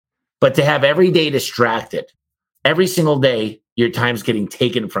But to have every day distracted, every single day, your time's getting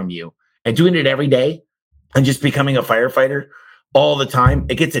taken from you and doing it every day and just becoming a firefighter all the time,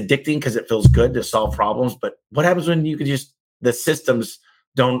 it gets addicting because it feels good to solve problems. But what happens when you could just, the systems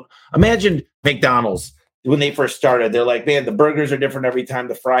don't, imagine McDonald's when they first started, they're like, man, the burgers are different every time,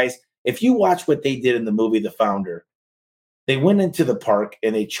 the fries. If you watch what they did in the movie, The Founder, they went into the park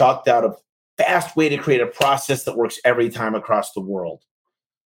and they chalked out a fast way to create a process that works every time across the world.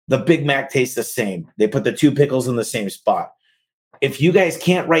 The Big Mac tastes the same. They put the 2 pickles in the same spot. If you guys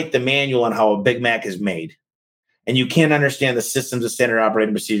can't write the manual on how a Big Mac is made, and you can't understand the systems of standard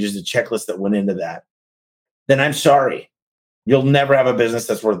operating procedures, the checklist that went into that, then I'm sorry. You'll never have a business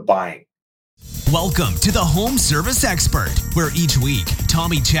that's worth buying. Welcome to the Home Service Expert, where each week,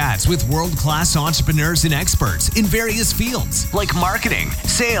 Tommy chats with world-class entrepreneurs and experts in various fields like marketing,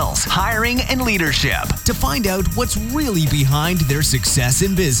 sales, hiring, and leadership to find out what's really behind their success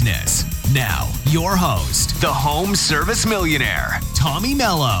in business. Now, your host, the Home Service Millionaire, Tommy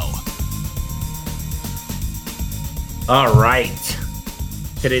Mello. All right.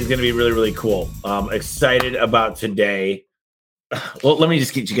 Today's going to be really, really cool. Excited about today. Well, let me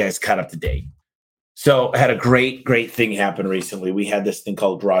just get you guys caught up to date. So I had a great thing happen recently. We had this thing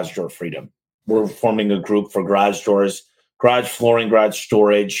called Garage Door Freedom. We're forming a group for garage doors, garage flooring, garage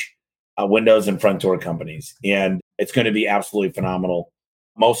storage, windows and front door companies. And it's going to be absolutely phenomenal.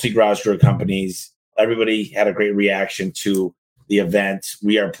 Mostly garage door companies. Everybody had a great reaction to the event.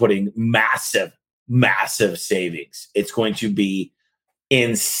 We are putting massive savings. It's going to be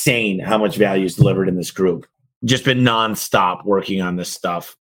insane how much value is delivered in this group. Just been nonstop working on this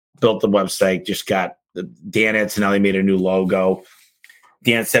stuff. Built the website, just got Dan Antonelli made a new logo.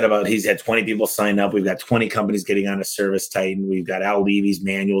 Dan said he's had 20 people sign up. We've got 20 companies getting on a Service Titan. We've got Al Levy's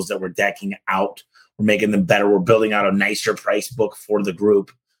manuals that we're decking out. We're making them better. We're building out a nicer price book for the group.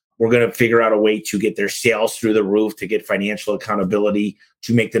 We're going to figure out a way to get their sales through the roof, to get financial accountability,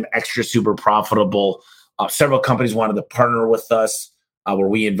 to make them extra super profitable. Several companies wanted to partner with us where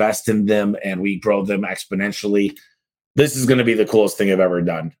we invest in them and we grow them exponentially. This is going to be the coolest thing I've ever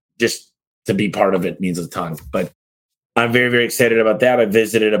done. Just to be part of it means a ton. But I'm very excited about that. I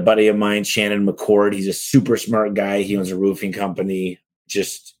visited a buddy of mine, Shannon McCord. He's a super smart guy. He owns a roofing company.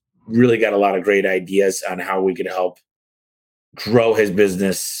 Just really got a lot of great ideas on how we could help grow his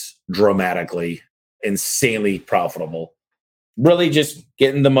business dramatically, insanely profitable. Really just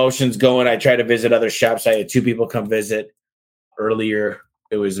getting the motions going. I tried to visit other shops. I had 2 people come visit earlier.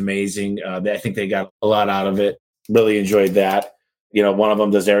 It was amazing. I think they got a lot out of it. Really enjoyed that. You know, one of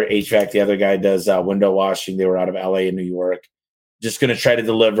them does air HVAC. The other guy does window washing. They were out of LA and New York. Just going to try to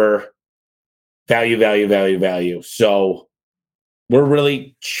deliver value. So we're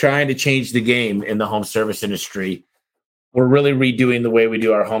really trying to change the game in the home service industry. We're really redoing the way we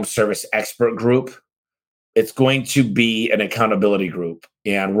do our home service expert group. It's going to be an accountability group,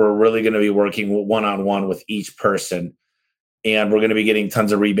 and we're really going to be working one-on-one with each person. And we're going to be getting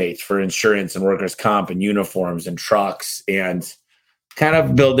tons of rebates for insurance and workers' comp and uniforms and trucks, and kind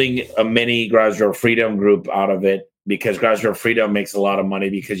of building a mini Garage Door Freedom group out of it, because Garage Door Freedom makes a lot of money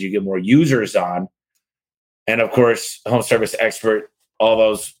because you get more users on. And of course, Home Service Expert, all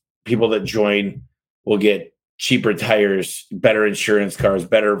those people that join will get cheaper tires, better insurance cars,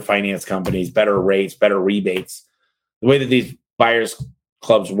 better finance companies, better rates, better rebates. The way that these buyers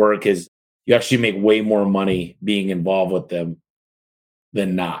clubs work is you actually make way more money being involved with them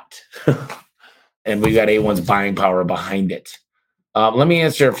than not. And we got A1's buying power behind it. Let me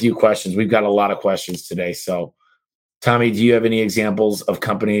answer a few questions. We've got a lot of questions today. So, Tommy, do you have any examples of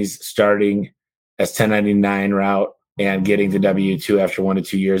companies starting as 1099 route and getting to W-2 after 1 to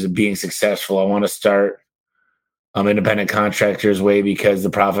 2 years of being successful? I want to start independent contractors way because the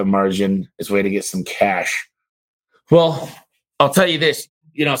profit margin is a way to get some cash. Well, I'll tell you this,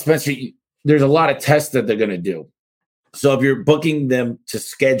 Spencer, there's a lot of tests that they're going to do. So if you're booking them to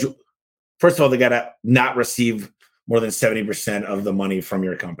schedule, first of all, they got to not receive more than 70% of the money from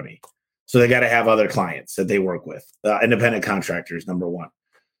your company. So they got to have other clients that they work with. Independent contractors, number 1.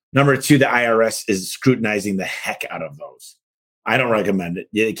 Number 2, the IRS is scrutinizing the heck out of those. I don't recommend it.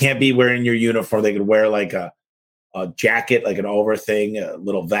 They can't be wearing your uniform. They could wear like a jacket, like an over thing, a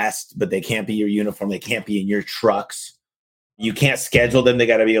little vest, but they can't be your uniform. They can't be in your trucks. You can't schedule them. They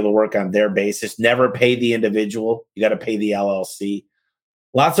got to be able to work on their basis. Never pay the individual. You got to pay the LLC.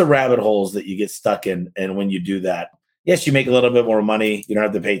 Lots of rabbit holes that you get stuck in. And when you do that, yes, you make a little bit more money. You don't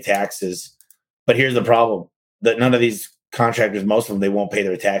have to pay taxes. But here's the problem, that none of these contractors, most of them, they won't pay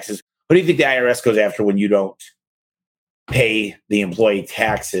their taxes. What do you think the IRS goes after when you don't pay the employee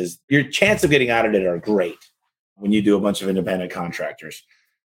taxes? Your chance of getting audited are great when you do a bunch of independent contractors.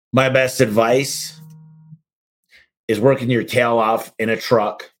 My best advice is working your tail off in a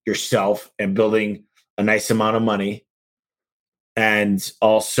truck yourself and building a nice amount of money, and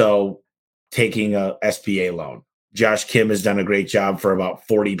also taking a SBA loan. Josh Kim has done a great job for about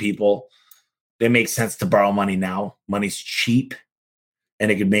 40 people. It makes sense to borrow money now. Money's cheap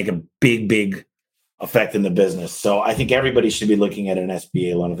and it could make a big effect in the business. So I think everybody should be looking at an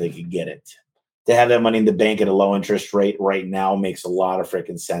SBA loan if they could get it. To have that money in the bank at a low interest rate right now makes a lot of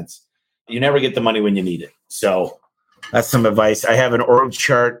freaking sense. You never get the money when you need it. So that's some advice. I have an org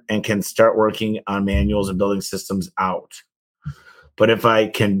chart and can start working on manuals and building systems out. But if I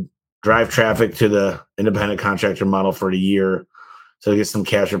can drive traffic to the independent contractor model for a year to get some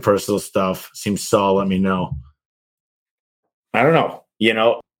cash or personal stuff, seems solid, let me know. I don't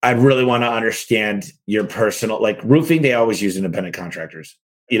know. I'd really want to understand your personal, like roofing, they always use independent contractors.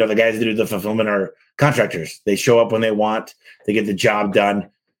 The guys that do the fulfillment are contractors. They show up when they want, they get the job done.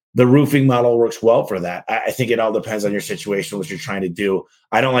 The roofing model works well for that. I think it all depends on your situation, what you're trying to do.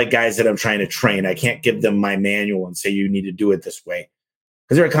 I don't like guys that I'm trying to train. I can't give them my manual and say, you need to do it this way,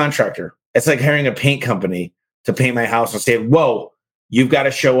 because they're a contractor. It's like hiring a paint company to paint my house and say, whoa, you've got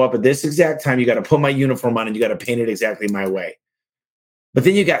to show up at this exact time. You got to put my uniform on and you got to paint it exactly my way. But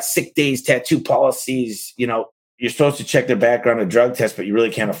then you got sick days, tattoo policies. You're supposed to check their background and drug test, but you really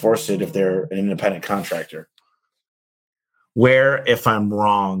can't enforce it if they're an independent contractor. Where, if I'm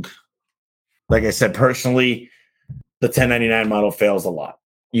wrong, like I said, personally, the 1099 model fails a lot.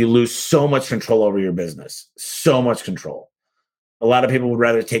 You lose so much control over your business, so much control. A lot of people would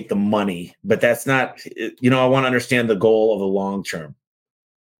rather take the money, but that's not, I want to understand the goal of the long-term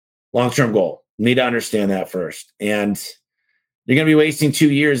goal. Need to understand that first. And you're going to be wasting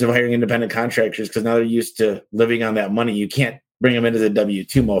 2 years of hiring independent contractors because now they're used to living on that money. You can't bring them into the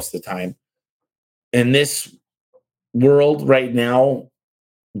W-2 most of the time. In this world right now,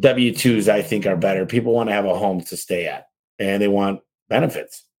 W-2s, I think, are better. People want to have a home to stay at, and they want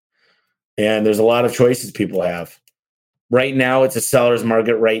benefits. And there's a lot of choices people have. Right now, it's a seller's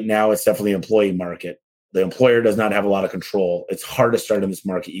market. Right now, it's definitely an employee market. The employer does not have a lot of control. It's hard to start in this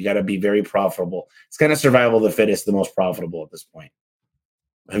market. You got to be very profitable. It's kind of survival of the fittest, the most profitable at this point.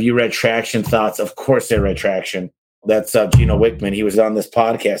 Have you read Traction Thoughts? Of course I read Traction. That's Gino Wickman. He was on this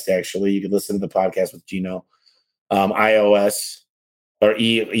podcast, actually. You could listen to the podcast with Gino. iOS or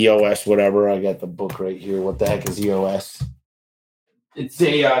EOS, whatever. I got the book right here. What the heck is EOS? It's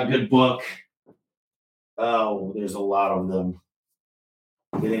a good book. Oh, there's a lot of them.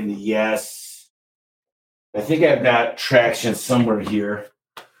 Getting the yes. I think I've got Traction somewhere here.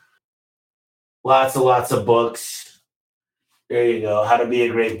 Lots of books. There you go. How to Be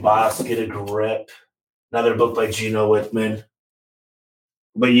a Great Boss, Get a Grip. Another book by Gino Wickman.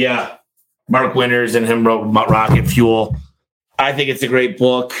 But yeah, Mark Winters and him wrote Rocket Fuel. I think it's a great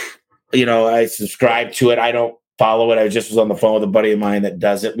book. I subscribe to it. I don't follow it. I just was on the phone with a buddy of mine that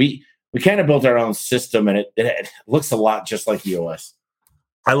does it. We kind of built our own system, and it looks a lot just like EOS.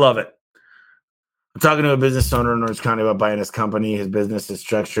 I love it. I'm talking to a business owner in Orange County about buying his company. His business is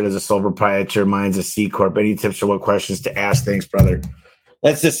structured as a sole proprietor. Mine's a C Corp. Any tips or what questions to ask? Thanks, brother.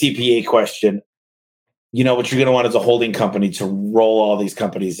 That's the CPA question. What you're going to want is a holding company to roll all these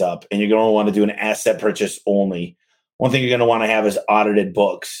companies up, and you're going to want to do an asset purchase only. One thing you're going to want to have is audited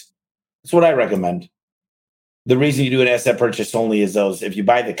books. That's what I recommend. The reason you do an asset purchase only is if you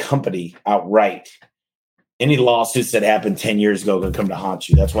buy the company outright, any lawsuits that happened 10 years ago can come to haunt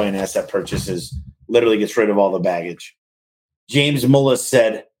you. That's why an asset purchase literally gets rid of all the baggage. James Mullis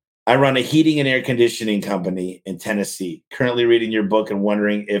said, I run a heating and air conditioning company in Tennessee. Currently reading your book and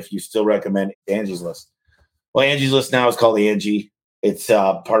wondering if you still recommend Angie's List. Well, Angie's List now is called Angie. It's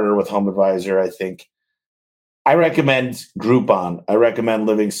partnered with Home Advisor, I think. I recommend Groupon. I recommend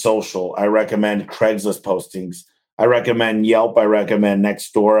Living Social. I recommend Craigslist postings. I recommend Yelp. I recommend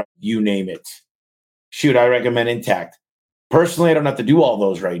Nextdoor. You name it. Shoot, I recommend Intact. Personally, I don't have to do all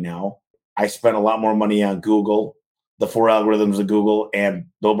those right now. I spend a lot more money on Google, the 4 algorithms of Google, and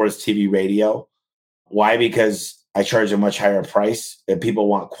Billboard's TV radio. Why? Because I charge a much higher price and people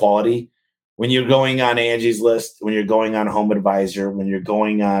want quality. When you're going on Angie's List, when you're going on Home Advisor, when you're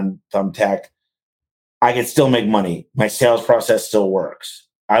going on Thumbtack, I can still make money. My sales process still works.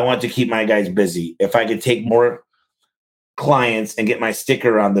 I want to keep my guys busy. If I could take more clients and get my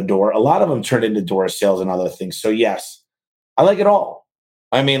sticker on the door, a lot of them turn into door sales and other things. So yes, I like it all.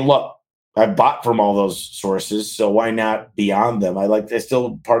 I mean, look, I bought from all those sources, so why not beyond them? They're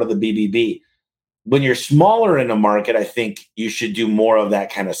still part of the BBB. When you're smaller in a market, I think you should do more of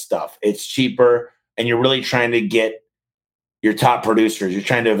that kind of stuff. It's cheaper, and you're really trying to get your top producers. You're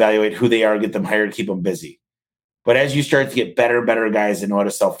trying to evaluate who they are, get them hired, keep them busy. But as you start to get better and better guys that know how to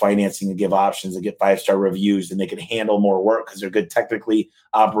sell financing and give options and get 5-star reviews, and they can handle more work because they're good technically,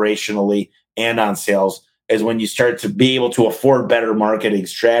 operationally, and on sales, is when you start to be able to afford better marketing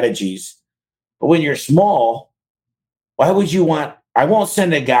strategies. But when you're small, why would you want? I won't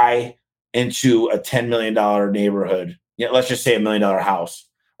send a guy into a $10 million neighborhood. Let's just say $1 million house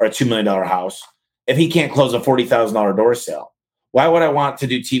or a $2 million house if he can't close a $40,000 door sale. Why would I want to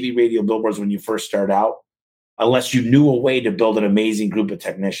do TV, radio, billboards when you first start out? Unless you knew a way to build an amazing group of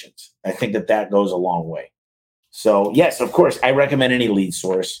technicians. I think that goes a long way. So yes, of course, I recommend any lead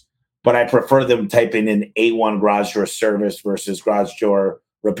source, but I prefer them typing in A1 garage door service versus garage door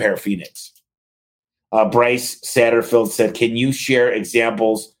repair Phoenix. Bryce Satterfield said, can you share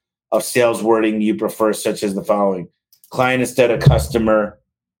examples of sales wording you prefer, such as the following? Client instead of customer,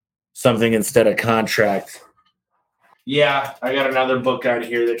 something instead of contract. Yeah, I got another book out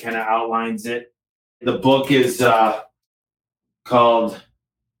here that kind of outlines it. The book is called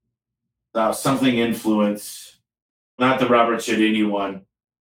Something Influence, not the Robert Cialdini one.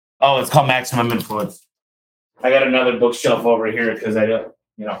 Oh, it's called Maximum Influence. I got another bookshelf over here because I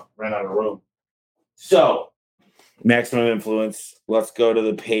ran out of room. So, Maximum Influence. Let's go to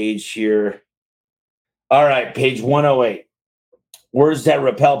the page here. All right, page 108. Words that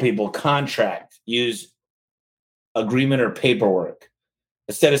repel people. Contract. Use agreement or paperwork.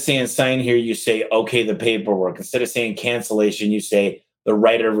 Instead of saying sign here, you say, okay, the paperwork. Instead of saying cancellation, you say the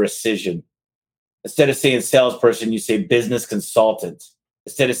right of rescission. Instead of saying salesperson, you say business consultant.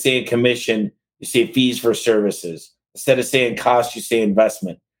 Instead of saying commission, you say fees for services. Instead of saying cost, you say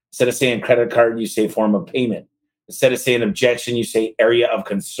investment. Instead of saying credit card, you say form of payment. Instead of saying objection, you say area of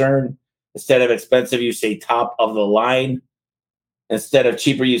concern. Instead of expensive, you say top of the line. Instead of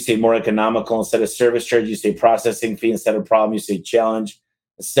cheaper, you say more economical. Instead of service charge, you say processing fee. Instead of problem, you say challenge.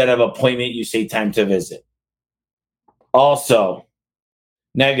 Instead of appointment, you say time to visit. Also,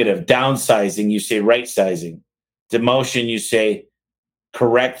 negative, downsizing, you say right sizing. Demotion, you say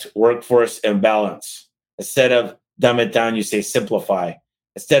correct workforce imbalance. Instead of dumb it down, you say simplify.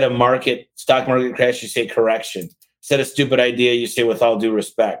 Instead of stock market crash, you say correction. Instead of stupid idea, you say with all due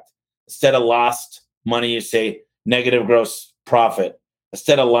respect. Instead of lost money, you say negative gross profit.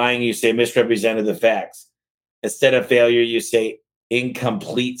 Instead of lying, you say misrepresented the facts. Instead of failure, you say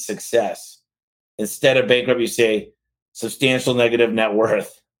incomplete success. Instead of bankrupt, you say substantial negative net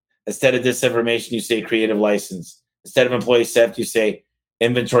worth. Instead of disinformation, you say creative license. Instead of employee theft, you say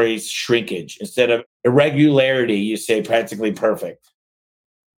inventory shrinkage. Instead of irregularity, you say practically perfect.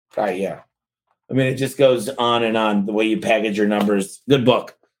 Yeah. I mean, it just goes on and on. The way you package your numbers. Good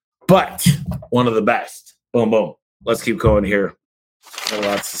book. But one of the best. Boom, boom. Let's keep going here. Got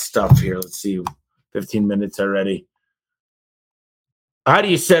lots of stuff here. Let's see. 15 minutes already. How do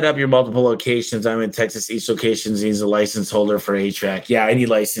you set up your multiple locations? I'm in Texas. Each location needs a license holder for HVAC. Yeah, I need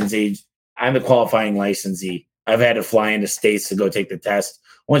licensee. I'm the qualifying licensee. I've had to fly into states to go take the test.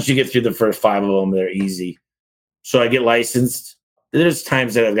 Once you get through the first 5 of them, they're easy. So I get licensed. There's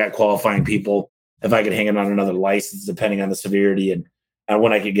times that I've got qualifying people if I could hang it on another license, depending on the severity and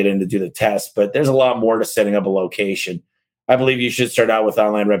when I could get in to do the test. But there's a lot more to setting up a location. I believe you should start out with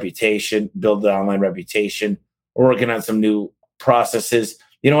online reputation, build the online reputation. We're working on some new processes.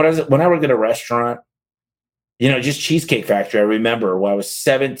 When I worked at a restaurant, just Cheesecake Factory, I remember when I was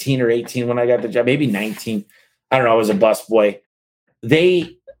 17 or 18 when I got the job, maybe 19. I don't know. I was a busboy.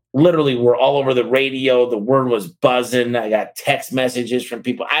 They literally were all over the radio. The word was buzzing. I got text messages from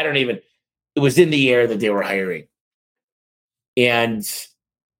people. It was in the air that they were hiring. And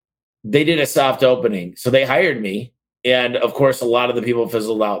they did a soft opening. So they hired me. And of course, a lot of the people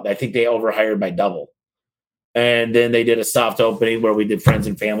fizzled out. I think they overhired by double. And then they did a soft opening where we did friends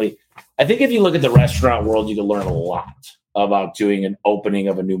and family. I think if you look at the restaurant world, you can learn a lot about doing an opening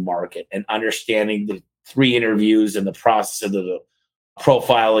of a new market and understanding the 3 interviews and the process of the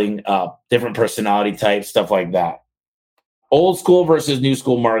profiling, different personality types, stuff like that. Old school versus new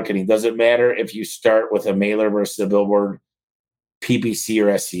school marketing. Does it matter if you start with a mailer versus a billboard, PPC, or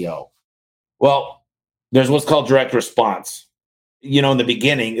SEO? Well, there's what's called direct response. In the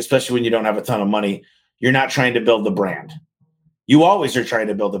beginning, especially when you don't have a ton of money, you're not trying to build the brand. You always are trying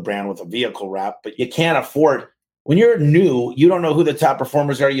to build a brand with a vehicle wrap, but you can't afford. When you're new, you don't know who the top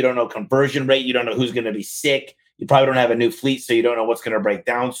performers are. You don't know conversion rate. You don't know who's going to be sick. You probably don't have a new fleet, so you don't know what's going to break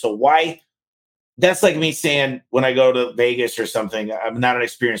down. So why? That's like me saying when I go to Vegas or something, I'm not an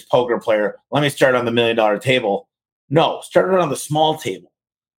experienced poker player. Let me start on the $1 million table. No, start on the small table.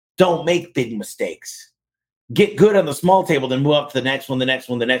 Don't make big mistakes. Get good on the small table, then move up to the next one, the next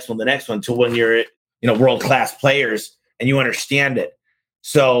one, the next one, the next one, to when you're world-class players and you understand it.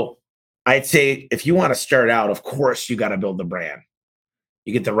 So I'd say if you want to start out, of course, you got to build the brand.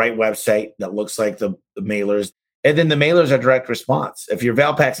 You get the right website that looks like the mailers. And then the mailers are direct response. If your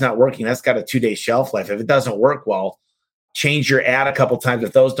Valpak's not working, that's got a 2-day shelf life. If it doesn't work well, change your ad a couple times.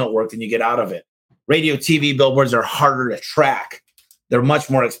 If those don't work, then you get out of it. Radio, TV, billboards are harder to track. They're much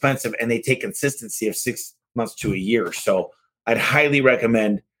more expensive, and they take consistency of 6 months to a year. So I'd highly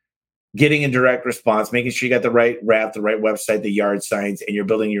recommend getting a direct response, making sure you got the right rep, the right website, the yard signs, and you're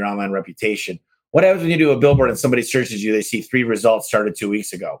building your online reputation. What happens when you do a billboard and somebody searches you, they see 3 results started 2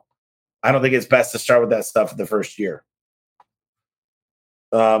 weeks ago? I don't think it's best to start with that stuff the first year.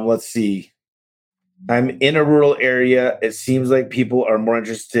 Let's see. I'm in a rural area. It seems like people are more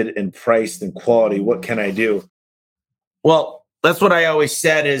interested in price than quality. What can I do? Well, that's what I always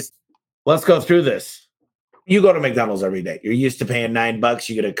said is, let's go through this. You go to McDonald's every day. You're used to paying $9.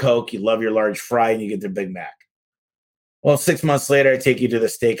 You get a Coke. You love your large fry, and you get the Big Mac. Well, 6 months later, I take you to the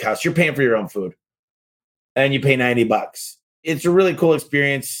steakhouse. You're paying for your own food, and you pay $90. It's a really cool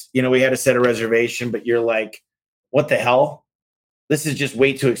experience. You know, we had to set a reservation, but you're like, what the hell? This is just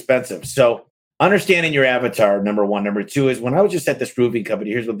way too expensive. So understanding your avatar, number one. Number two is when I was just at this roofing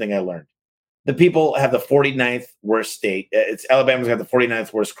company, here's one thing I learned. The people have the 49th worst state. It's Alabama's got the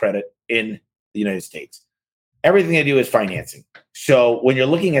 49th worst credit in the United States. Everything they do is financing. So when you're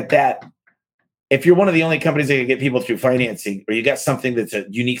looking at that, if you're one of the only companies that can get people through financing, or you got something that's a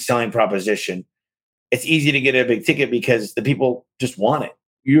unique selling proposition, it's easy to get a big ticket because the people just want it.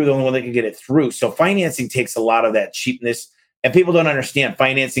 You're the only one that can get it through. So financing takes a lot of that cheapness. And people don't understand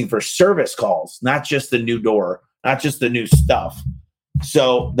financing for service calls, not just the new door, not just the new stuff.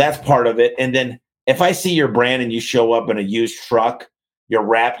 So that's part of it. And then if I see your brand and you show up in a used truck, your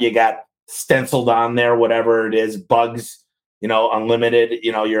wrap, you got stenciled on there, whatever it is, bugs, unlimited,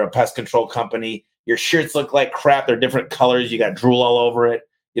 you're a pest control company. Your shirts look like crap. They're different colors. You got drool all over it.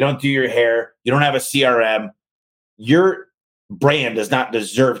 You don't do your hair. You don't have a CRM. Your brand does not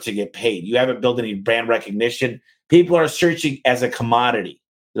deserve to get paid. You haven't built any brand recognition. People are searching as a commodity.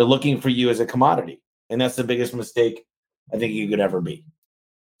 They're looking for you as a commodity. And that's the biggest mistake I think you could ever be.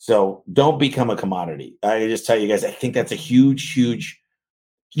 So don't become a commodity. I just tell you guys, I think that's a huge, huge,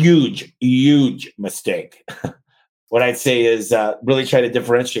 huge, huge mistake. What I'd say is really try to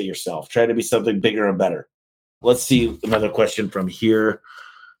differentiate yourself. Try to be something bigger and better. Let's see another question from here.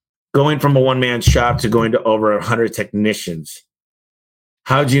 Going from a one-man shop to going to over 100 technicians.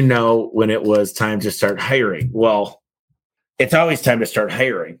 How'd you know when it was time to start hiring? Well, it's always time to start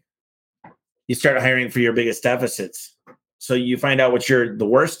hiring. You start hiring for your biggest deficits. So you find out what you're the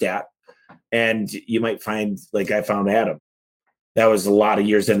worst at, and you might find, like I found Adam. That was a lot of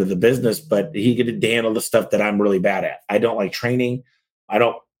years into the business, but he could handle the stuff that I'm really bad at. I don't like training. I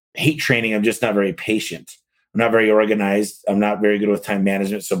don't hate training. I'm just not very patient. I'm not very organized. I'm not very good with time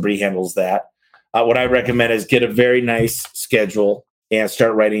management. So Bree handles that. What I recommend is get a very nice schedule and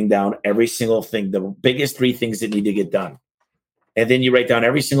start writing down every single thing, the biggest 3 things that need to get done. And then you write down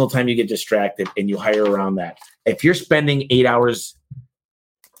every single time you get distracted and you hire around that. If you're spending 8 hours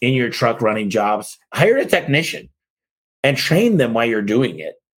in your truck running jobs, hire a technician and train them while you're doing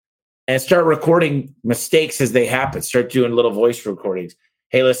it, and start recording mistakes as they happen. Start doing little voice recordings.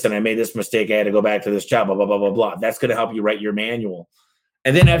 Hey, listen, I made this mistake. I had to go back to this job, blah, blah, blah, blah, blah. That's going to help you write your manual.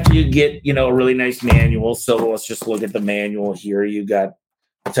 And then after you get, a really nice manual, so let's just look at the manual here. You got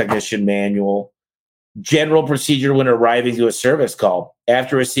a technician manual. General procedure when arriving to a service call.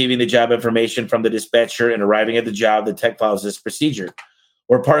 After receiving the job information from the dispatcher and arriving at the job, the tech follows this procedure.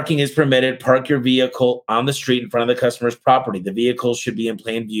 Where parking is permitted, park your vehicle on the street in front of the customer's property. The vehicle should be in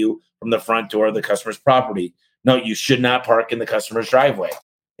plain view from the front door of the customer's property. No, you should not park in the customer's driveway.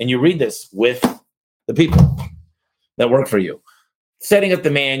 And you read this with the people that work for you. Setting up the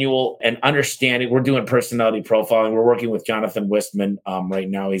manual and understanding. We're doing personality profiling. We're working with Jonathan Wistman right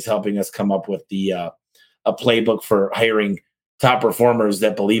now. He's helping us come up with a playbook for hiring top performers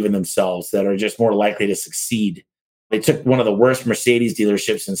that believe in themselves, that are just more likely to succeed. They took one of the worst Mercedes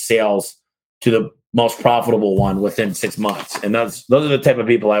dealerships in sales to the most profitable one within 6 months. And those are the type of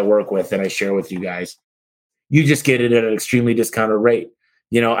people I work with and I share with you guys. You just get it at an extremely discounted rate.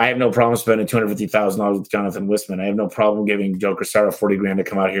 I have no problem spending $250,000 with Jonathan Wistman. I have no problem giving Joe Cressaro $40,000 to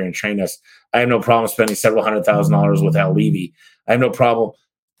come out here and train us. I have no problem spending several $100,000 with Al Levy. I have no problem.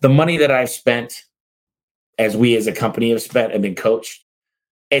 The money that I've spent, as we as a company have spent and been coached,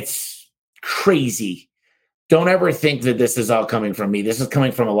 it's crazy. Don't ever think that this is all coming from me. This is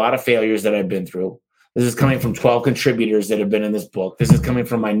coming from a lot of failures that I've been through. This is coming from 12 contributors that have been in this book. This is coming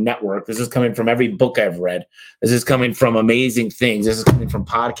from my network. This is coming from every book I've read. This is coming from amazing things. This is coming from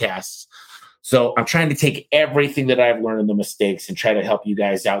podcasts. So I'm trying to take everything that I've learned in the mistakes and try to help you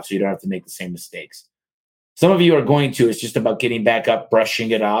guys out so you don't have to make the same mistakes. Some of you are going to. It's just about getting back up,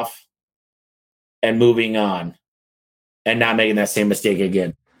 brushing it off, and moving on and not making that same mistake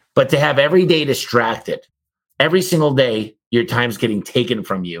again. But to have every day distracted, every single day, your time's getting taken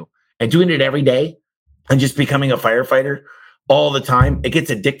from you and doing it every day and just becoming a firefighter all the time, it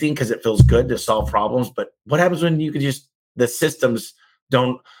gets addicting because it feels good to solve problems. But what happens when you can just, the systems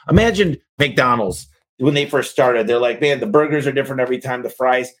don't, imagine McDonald's when they first started, they're like, man, the burgers are different every time, the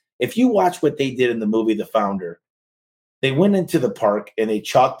fries. If you watch what they did in the movie, The Founder, they went into the park and they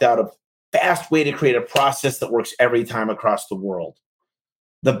chalked out a fast way to create a process that works every time across the world.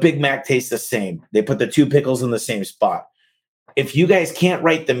 The Big Mac tastes the same. They put the 2 pickles in the same spot. If you guys can't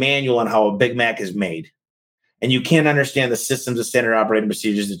write the manual on how a Big Mac is made, and you can't understand the systems of standard operating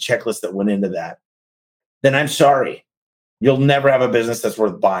procedures, the checklist that went into that, then I'm sorry. You'll never have a business that's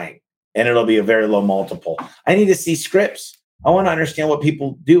worth buying, and it'll be a very low multiple. I need to see scripts. I want to understand what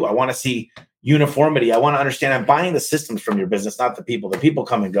people do. I want to see uniformity. I want to understand I'm buying the systems from your business, not the people. The people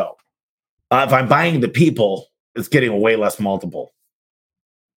come and go. If I'm buying the people, it's getting a way less multiple.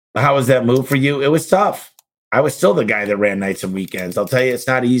 How was that move for you? It was tough. I was still the guy that ran nights and weekends. I'll tell you, it's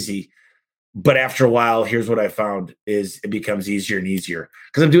not easy. But after a while, here's what I found is it becomes easier and easier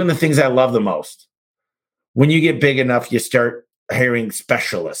because I'm doing the things I love the most. When you get big enough, you start hiring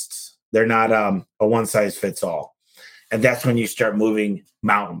specialists. They're not a one size fits all. And that's when you start moving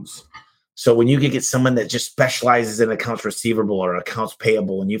mountains. So when you can get someone that just specializes in accounts receivable or accounts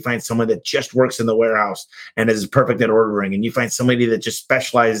payable, and you find someone that just works in the warehouse and is perfect at ordering, and you find somebody that just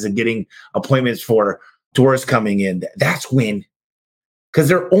specializes in getting appointments for tourists coming in, that's when, because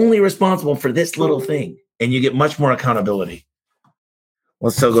they're only responsible for this little thing, and you get much more accountability.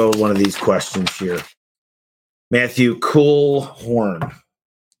 Let's still go with one of these questions here. Matthew Coolhorn.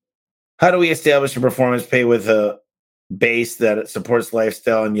 How do we establish a performance pay with a base that supports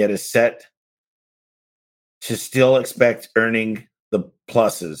lifestyle and yet is set to still expect earning the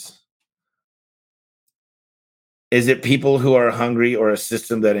pluses? Is it people who are hungry or a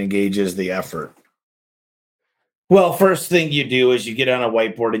system that engages the effort? Well, first thing you do is you get on a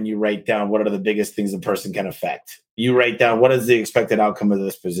whiteboard and you write down what are the biggest things a person can affect. You write down what is the expected outcome of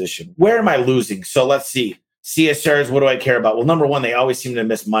this position. Where am I losing? So let's see. CSRs, what do I care about? Well, number one, they always seem to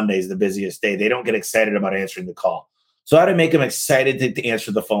miss Mondays, the busiest day. They don't get excited about answering the call. So how to make them excited to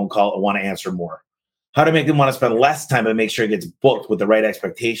answer the phone call and want to answer more? How to make them want to spend less time and make sure it gets booked with the right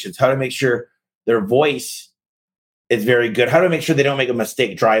expectations? How to make sure their voice is very good? How to make sure they don't make a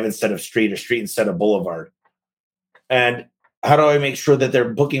mistake, drive instead of street or street instead of boulevard? And how do I make sure that their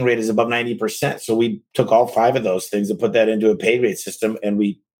booking rate is above 90%? So we took all 5 of those things and put that into a pay rate system, and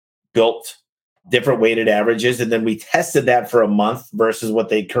we built different weighted averages. And then we tested that for a month versus what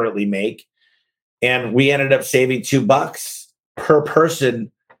they currently make. And we ended up saving $2 per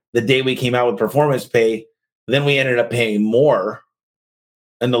person the day we came out with performance pay. Then we ended up paying more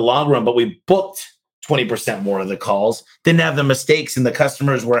in the long run, but we booked 20% more of the calls, didn't have the mistakes, and the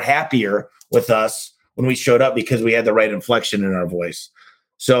customers were happier with us when we showed up because we had the right inflection in our voice.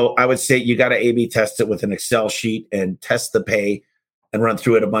 So I would say you got to A/B test it with an Excel sheet and test the pay and run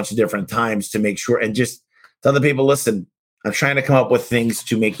through it a bunch of different times to make sure, and just tell the people, listen, I'm trying to come up with things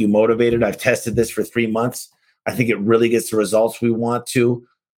to make you motivated. I've tested this for 3 months. I think it really gets the results we want to,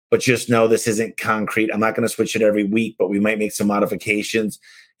 but just know this isn't concrete. I'm not going to switch it every week, but we might make some modifications.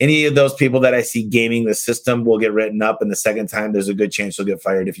 Any of those people that I see gaming the system will get written up, and the second time there's a good chance you'll get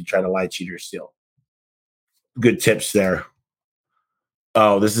fired if you try to lie, cheat, or steal. Good tips there.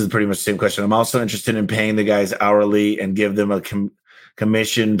 Oh, this is pretty much the same question. I'm also interested in paying the guys hourly and give them a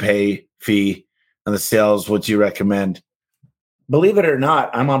commission pay fee on the sales. What do you recommend? Believe it or not,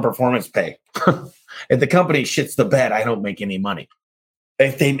 I'm on performance pay. If the company shits the bed, I don't make any money.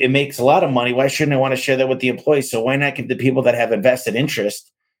 If it makes a lot of money, why shouldn't I want to share that with the employees? So why not give the people that have invested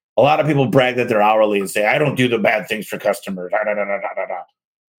interest? A lot of people brag that they're hourly and say, I don't do the bad things for customers.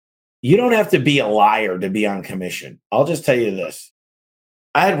 You don't have to be a liar to be on commission. I'll just tell you this.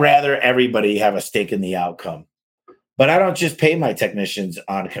 I'd rather everybody have a stake in the outcome. But I don't just pay my technicians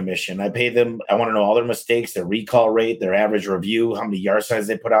on commission. I pay them. I want to know all their mistakes, their recall rate, their average review, how many yard signs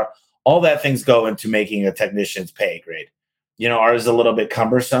they put out. All that things go into making a technician's pay grade. You know, ours is a little bit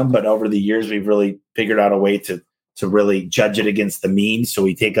cumbersome, but over the years, we've really figured out a way to really judge it against the mean. So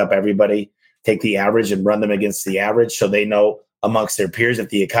we take up everybody, take the average and run them against the average. So they know amongst their peers, if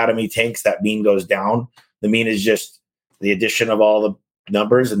the economy tanks, that mean goes down. The mean is just the addition of all the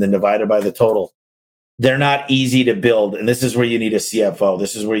numbers and then divided by the total. They're not easy to build. And this is where you need a CFO.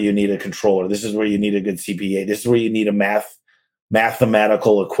 This is where you need a controller. This is where you need a good CPA. This is where you need a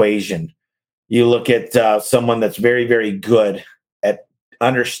mathematical equation You look at someone that's very, very good at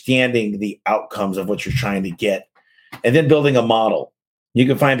understanding the outcomes of what you're trying to get, and then building a model. You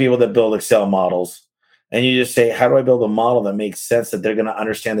can find people that build Excel models, and you just say, how do I build a model that makes sense, that they're going to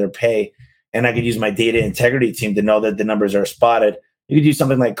understand their pay? And I could use my data integrity team to know that the numbers are spotted. You could do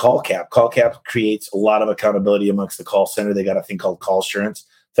something like CallCap. CallCap creates a lot of accountability amongst the call center. They got a thing called call assurance.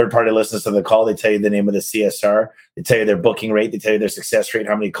 Third party listens to the call. They tell you the name of the CSR. They tell you their booking rate. They tell you their success rate,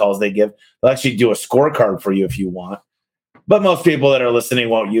 how many calls they give. They'll actually do a scorecard for you if you want. But most people that are listening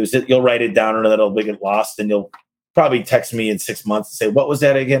won't use it. You'll write it down or it'll get lost, and you'll probably text me in 6 months and say, what was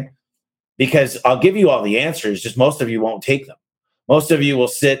that again? Because I'll give you all the answers, just most of you won't take them. Most of you will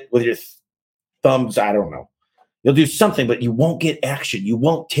sit with your thumbs, I don't know. You'll do something, but you won't get action. You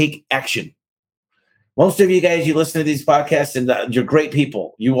won't take action. Most of you guys, you listen to these podcasts, and you're great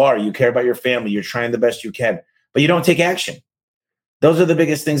people. You care about your family. You're trying the best you can, but you don't take action. Those are the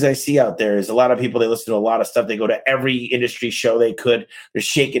biggest things I see out there. Is a lot of people, they listen to a lot of stuff. They go to every industry show they could. They're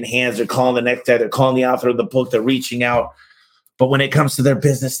shaking hands. They're calling the next guy. They're calling the author of the book. They're reaching out. But when it comes to their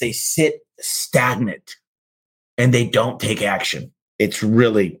business, they sit stagnant and they don't take action. It's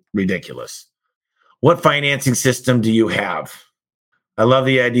really ridiculous. What financing system do you have? I love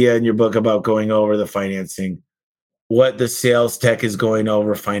the idea in your book about going over the financing, what the sales tech is going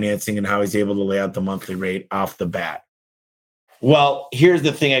over financing and how he's able to lay out the monthly rate off the bat. Well, here's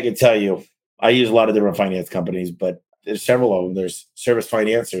the thing I can tell you. I use a lot of different finance companies, but there's several of them. There's Service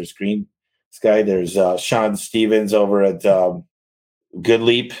Finance, there's Green Sky, there's Sean Stevens over at Good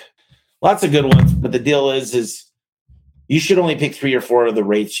Leap. Lots of good ones, but the deal is you should only pick 3 or 4 of the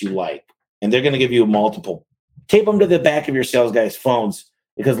rates you like, and they're going to give you a multiple. Tape them to the back of your sales guys' phones,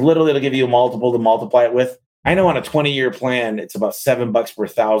 because literally it'll give you a multiple to multiply it with. I know on a 20-year plan, it's about $7 per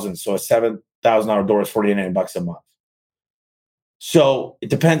 1,000. So a $7,000 door is $49 a month. So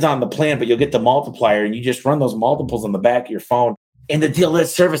it depends on the plan, but you'll get the multiplier, and you just run those multiples on the back of your phone. And the deal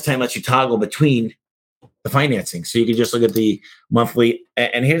is Service Time lets you toggle between the financing. So you can just look at the monthly.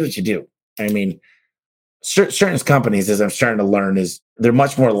 And here's what you do. I mean, certain companies, as I'm starting to learn, is they're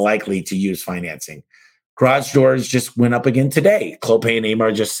much more likely to use financing. Garage doors just went up again today. Clopay and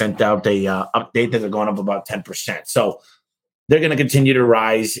Amar just sent out a update that they're going up about 10%. So they're going to continue to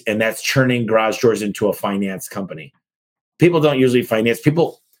rise, and that's churning garage doors into a finance company. People don't usually finance.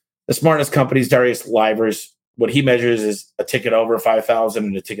 The smartest companies, Darius Livers, what he measures is a ticket over 5,000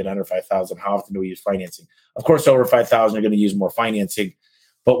 and a ticket under 5,000. How often do we use financing? Of course, over 5,000 are going to use more financing.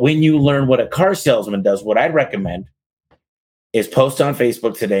 But when you learn what a car salesman does, what I'd recommend is post on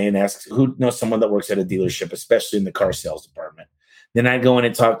Facebook today and ask who knows someone that works at a dealership, especially in the car sales department. Then I'd go in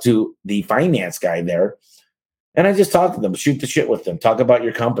and talk to the finance guy there, and I just talk to them, shoot the shit with them, talk about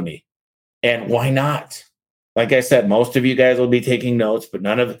your company. And why not? Like I said, most of you guys will be taking notes, but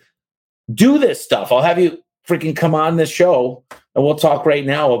do this stuff. I'll have you freaking come on this show, and we'll talk right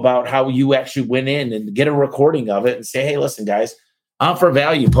now about how you actually went in and get a recording of it and say, hey, listen, guys, offer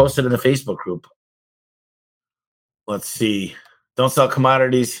value, post it in the Facebook group. Let's see. Don't sell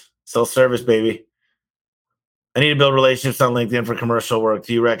commodities, sell service, baby. I need to build relationships on LinkedIn for commercial work.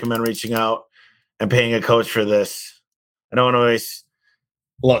 Do you recommend reaching out and paying a coach for this? I don't always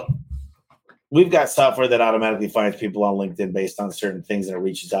look. We've got software that automatically finds people on LinkedIn based on certain things, and it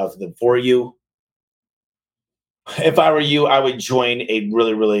reaches out to them for you. If I were you, I would join a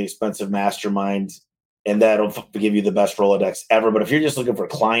really, really expensive mastermind, and that'll give you the best Rolodex ever. But if you're just looking for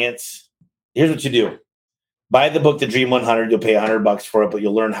clients, here's what you do. Buy the book, The Dream 100. You'll pay $100 for it, but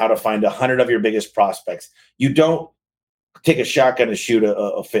you'll learn how to find 100 of your biggest prospects. You don't take a shotgun to shoot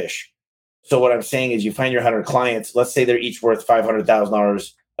a fish. So what I'm saying is you find your 100 clients. Let's say they're each worth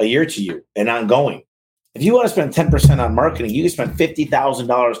 $500,000 a year to you and ongoing. If you want to spend 10% on marketing, you can spend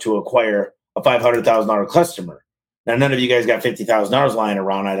 $50,000 to acquire a $500,000 customer. Now, none of you guys got $50,000 lying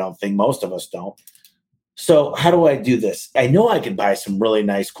around. I don't think most of us don't. So how do I do this? I know I can buy some really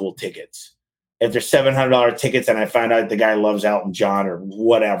nice, cool tickets. If they're $700 tickets and I find out the guy loves Elton John or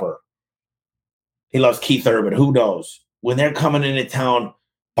whatever, he loves Keith Urban, who knows? When they're coming into town,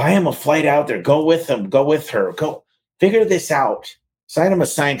 buy him a flight out there. Go with them. Go with her. Go figure this out. Sign him a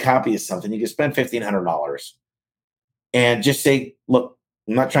signed copy of something. You can spend $1,500 and just say, look,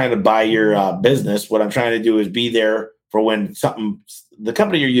 I'm not trying to buy your business. What I'm trying to do is be there for when the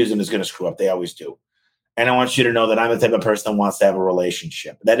company you're using is going to screw up. They always do. And I want you to know that I'm the type of person that wants to have a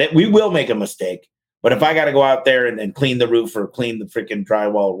relationship. We will make a mistake. But if I got to go out there and clean the roof or clean the freaking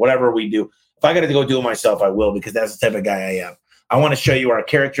drywall or whatever we do, if I got to go do it myself, I will, because that's the type of guy I am. I want to show you our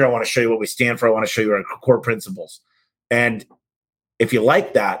character. I want to show you what we stand for. I want to show you our core principles. And if you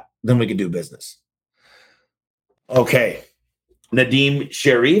like that, then we can do business. Okay. Nadeem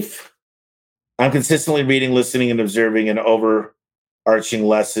Sharif. I'm consistently reading, listening, and observing. An overarching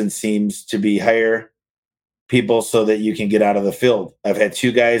lesson seems to be hire people so that you can get out of the field. I've had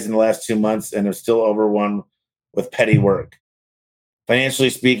two guys in the last 2 months and I'm still overwhelmed with petty work.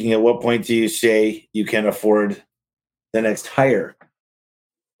 Financially speaking, at what point do you say you can afford the next hire?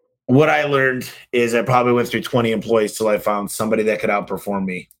 What I learned is I probably went through 20 employees till I found somebody that could outperform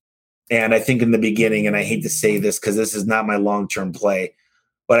me. And I think in the beginning, and I hate to say this because this is not my long term play,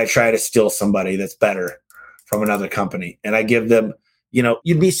 but I try to steal somebody that's better from another company. And I give them,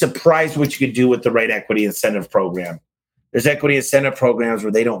 you'd be surprised what you could do with the right equity incentive program. There's equity incentive programs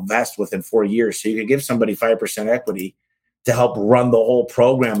where they don't vest within 4 years. So you could give somebody 5% equity to help run the whole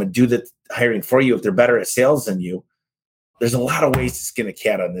program and do the hiring for you if they're better at sales than you. There's a lot of ways to skin a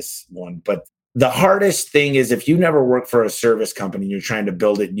cat on this one. But the hardest thing is if you never work for a service company and you're trying to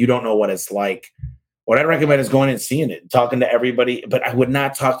build it and you don't know what it's like, what I'd recommend is going and seeing it, talking to everybody. But I would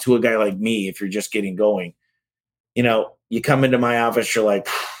not talk to a guy like me if you're just getting going. You come into my office, you're like,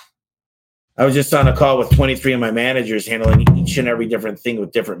 I was just on a call with 23 of my managers handling each and every different thing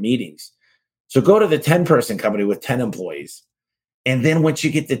with different meetings. So go to the 10-person company with 10 employees. And then once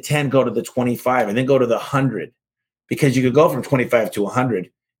you get to 10, go to the 25 and then go to the 100 because you could go from 25 to 100.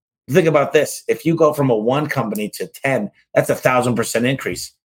 Think about this. If you go from a 1 company to 10, that's 1,000%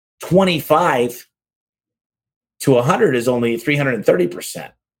 increase. 25 to 100 is only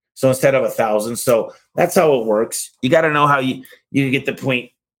 330%. So instead of 1,000. So that's how it works. You got to know how you get the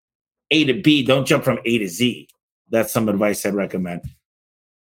point A to B. Don't jump from A to Z. That's some advice I'd recommend.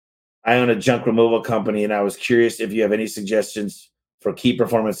 I own a junk removal company, and I was curious if you have any suggestions for key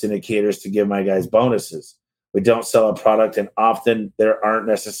performance indicators to give my guys bonuses. We don't sell a product, and often there aren't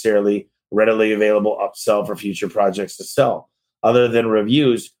necessarily readily available upsell for future projects to sell. Other than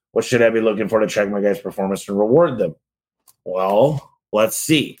reviews, what should I be looking for to track my guys' performance and reward them? Well, let's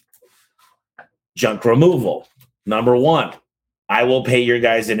see. Junk removal. Number 1, I will pay your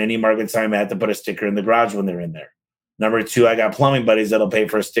guys in any market time at to put a sticker in the garage when they're in there. Number 2, I got plumbing buddies that'll pay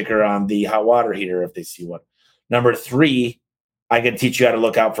for a sticker on the hot water heater if they see one. Number 3, I could teach you how to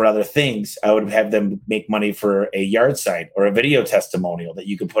look out for other things. I would have them make money for a yard sign or a video testimonial that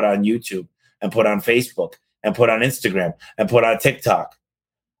you could put on YouTube and put on Facebook and put on Instagram and put on TikTok.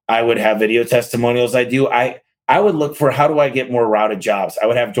 I would have video testimonials I do. I would look for how do I get more routed jobs. I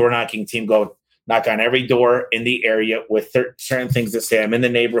would have door knocking team go knock on every door in the area with certain things that say I'm in the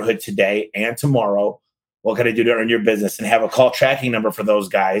neighborhood today and tomorrow. What can I do to earn your business? And have a call tracking number for those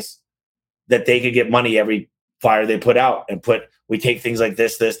guys that they could get money every flyer they put out and we take things like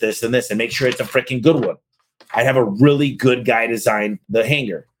this, and this, and make sure it's a freaking good one. I'd have a really good guy design the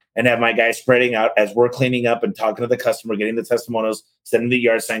hanger and have my guy spreading out as we're cleaning up and talking to the customer, getting the testimonials, sending the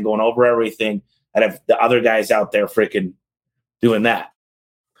yard sign, going over everything. I'd have the other guys out there freaking doing that.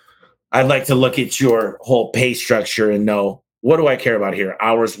 I'd like to look at your whole pay structure and know, what do I care about here?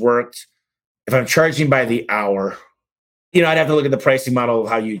 Hours worked. If I'm charging by the hour, I'd have to look at the pricing model of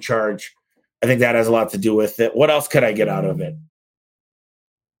how you charge. I think that has a lot to do with it. What else could I get out of it?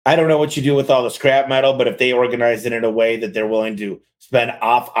 I don't know what you do with all the scrap metal, but if they organize it in a way that they're willing to spend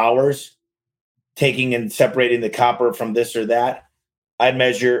off hours taking and separating the copper from this or that, I'd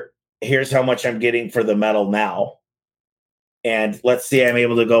measure, here's how much I'm getting for the metal now. And let's say I'm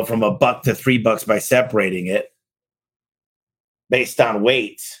able to go from $1 to $3 by separating it based on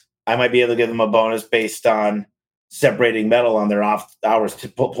weight. I might be able to give them a bonus based on separating metal on their off hours to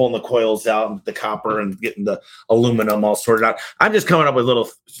pulling the coils out and the copper and getting the aluminum all sorted out. I'm just coming up with little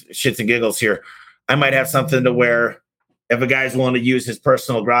shits and giggles here. I might have something to where if a guy's willing to use his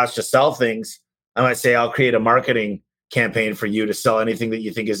personal garage to sell things, I might say, I'll create a marketing campaign for you to sell anything that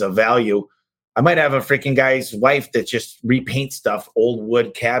you think is of value. I might have a freaking guy's wife that just repaint stuff, old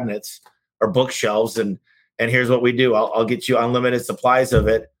wood cabinets or bookshelves. And here's what we do. I'll get you unlimited supplies of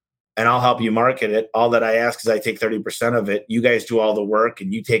it. And I'll help you market it. All that I ask is I take 30% of it. You guys do all the work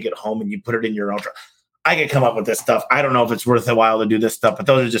and you take it home and you put it in your own truck. I can come up with this stuff. I don't know if it's worth a while to do this stuff, but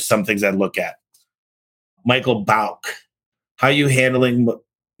those are just some things I'd look at. Michael Bauk, how are you handling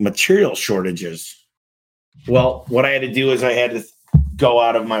material shortages? Well, what I had to do is I had to go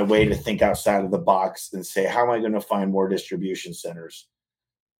out of my way to think outside of the box and say, how am I going to find more distribution centers?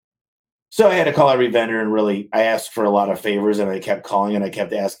 So I had to call every vendor and really, I asked for a lot of favors and I kept calling and I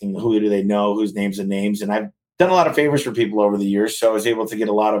kept asking who do they know, whose names and names. And I've done a lot of favors for people over the years. So I was able to get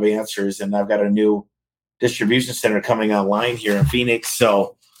a lot of answers and I've got a new distribution center coming online here in Phoenix.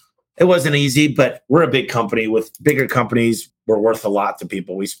 So it wasn't easy, but we're a big company. With bigger companies, we're worth a lot to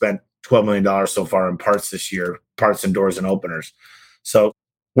people. We spent $12 million so far in parts this year, parts and doors and openers. So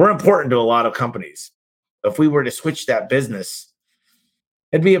we're important to a lot of companies. If we were to switch that business,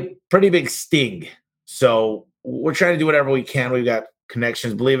 it'd be a pretty big sting. So we're trying to do whatever we can. We've got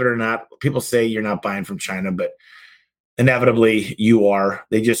connections. Believe it or not, people say you're not buying from China, but inevitably you are.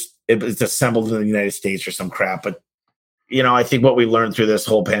 It's assembled in the United States or some crap. But I think what we learned through this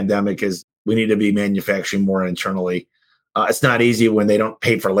whole pandemic is we need to be manufacturing more internally. It's not easy when they don't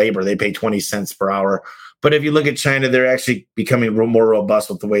pay for labor. They pay 20 cents per hour. But if you look at China, they're actually becoming more robust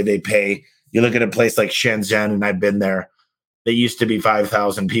with the way they pay. You look at a place like Shenzhen, and I've been there. They used to be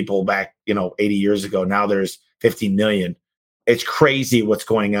 5,000 people back, 80 years ago. Now there's 15 million. It's crazy what's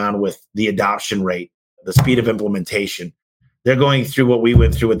going on with the adoption rate, the speed of implementation. They're going through what we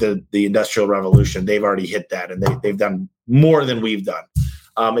went through with the Industrial Revolution. They've already hit that, and they've done more than we've done.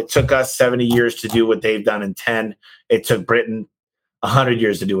 It took us 70 years to do what they've done in 10. It took Britain 100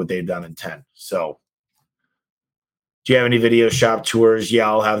 years to do what they've done in 10. So do you have any video shop tours? Yeah,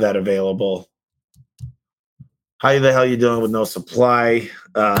 I'll have that available. How the hell are you doing with no supply?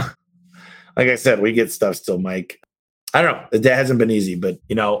 Like I said, we get stuff still, Mike. I don't know. That hasn't been easy, but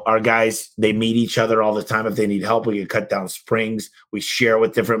our guys, they meet each other all the time. If they need help, we can cut down springs. We share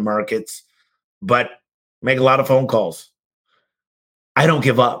with different markets, but make a lot of phone calls. I don't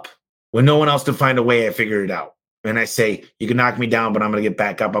give up. When no one else can find a way, I figure it out. And I say, you can knock me down, but I'm going to get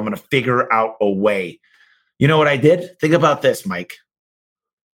back up. I'm going to figure out a way. You know what I did? Think about this, Mike.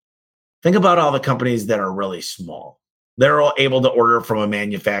 Think about all the companies that are really small. They're all able to order from a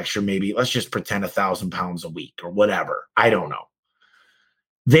manufacturer, maybe, let's just pretend 1,000 pounds a week or whatever. I don't know.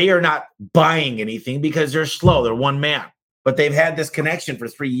 They are not buying anything because they're slow. They're one man, but they've had this connection for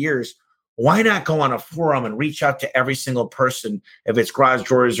 3 years. Why not go on a forum and reach out to every single person, if it's garage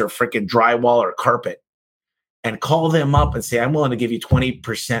doors or freaking drywall or carpet, and call them up and say, I'm willing to give you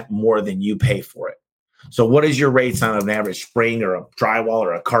 20% more than you pay for it. So what is your rates on an average spring or a drywall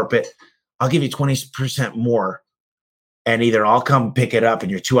or a carpet? I'll give you 20% more. And either I'll come pick it up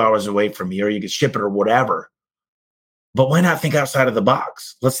and you're 2 hours away from me, or you can ship it or whatever. But why not think outside of the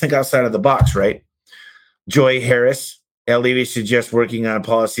box? Let's think outside of the box, right? Joy Harris, Levy suggests working on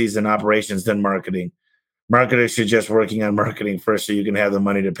policies and operations, then marketing. Marketers suggest working on marketing first so you can have the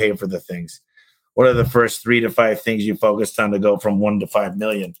money to pay for the things. What are the first 3 to 5 things you focused on to go from 1 to 5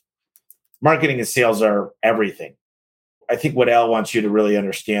 million? Marketing and sales are everything. I think what Al wants you to really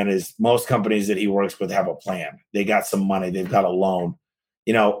understand is most companies that he works with have a plan. They got some money. They've got a loan.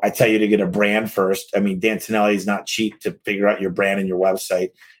 I tell you to get a brand first. I mean, Dan Tonelli is not cheap to figure out your brand and your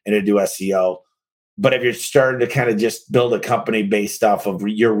website and to do SEO. But if you're starting to kind of just build a company based off of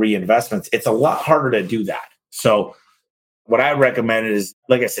your reinvestments, it's a lot harder to do that. So what I recommend is,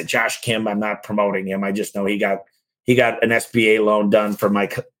 like I said, Josh Kim, I'm not promoting him. I just know he got an SBA loan done for my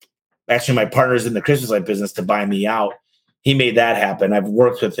partners in the Christmas light business to buy me out. He made that happen. I've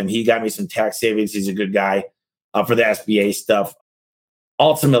worked with him. He got me some tax savings. He's a good guy for the SBA stuff.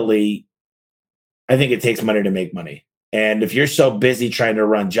 Ultimately, I think it takes money to make money. And if you're so busy trying to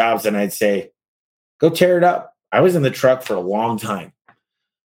run jobs, then I'd say, go tear it up. I was in the truck for a long time,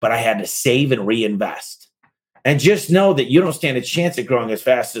 but I had to save and reinvest. And just know that you don't stand a chance at growing as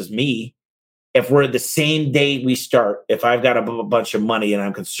fast as me. If we're the same day we start, if I've got a bunch of money and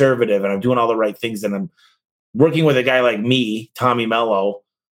I'm conservative and I'm doing all the right things and I'm working with a guy like me, Tommy Mello,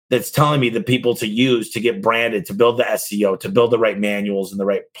 that's telling me the people to use to get branded, to build the SEO, to build the right manuals and the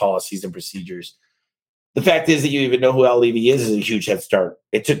right policies and procedures. The fact is that you even know who Al Levy is a huge head start.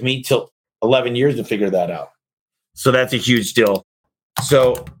 It took me till 11 years to figure that out. So that's a huge deal.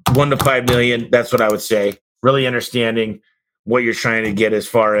 So 1 to 5 million, that's what I would say. Really understanding what you're trying to get as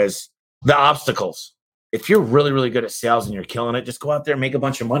far as the obstacles. If you're really, really good at sales and you're killing it, just go out there and make a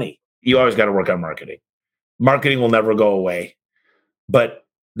bunch of money. You always got to work on marketing. Marketing will never go away, but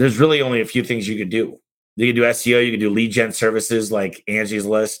there's really only a few things you could do. You can do SEO, you can do lead gen services like Angie's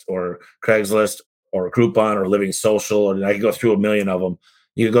List or Craigslist or Groupon or Living Social, and I could go through a million of them.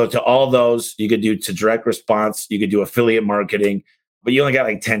 You could go to all those. You could do to direct response. You could do affiliate marketing, but you only got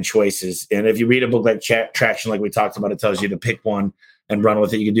like 10 choices. And if you read a book like Traction, like we talked about, it tells you to pick one and run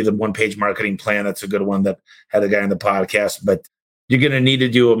with it. You can do the one-page marketing plan. That's a good one that had a guy on the podcast, but you're going to need to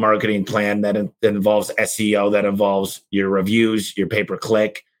do a marketing plan that involves SEO, that involves your reviews, your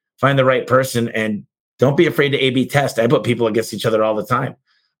pay-per-click. Find the right person and don't be afraid to A/B test. I put people against each other all the time.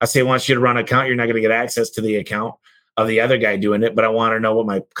 I say, once you run an account, you're not going to get access to the account of the other guy doing it, but I want to know what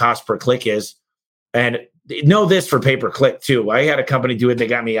my cost per click is. And know this for pay-per-click too. I had a company do it. They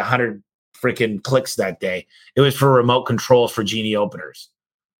got me 100 freaking clicks that day. It was for remote controls for Genie openers.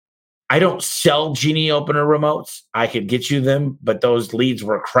 I don't sell Genie opener remotes. I could get you them, but those leads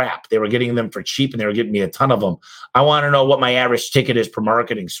were crap. They were getting them for cheap and they were getting me a ton of them. I want to know what my average ticket is per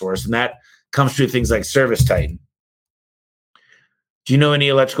marketing source. And that comes through things like Service Titan. Do you know any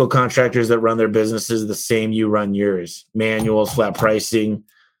electrical contractors that run their businesses the same you run yours? Manuals, flat pricing.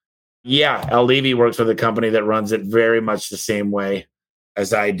 Yeah, Al Levy works with a company that runs it very much the same way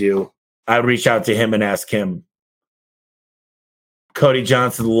as I do. I would reach out to him and ask him. Cody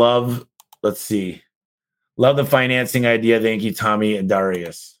Johnson, let's see. Love the financing idea. Thank you, Tommy and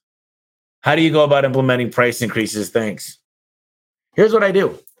Darius. How do you go about implementing price increases? Thanks. Here's what I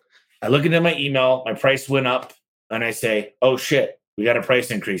do. I look into my email, my price went up, and I say, oh shit, we got a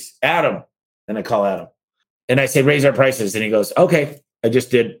price increase. Adam. And I call Adam. And I say, raise our prices. And he goes, okay, I just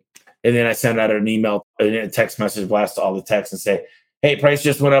did. And then I send out an email, a text message blast to all the texts and say, hey, price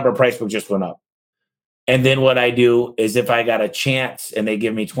just went up or price book just went up. And then what I do is if I got a chance and they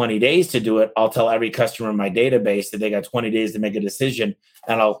give me 20 days to do it, I'll tell every customer in my database that they got 20 days to make a decision.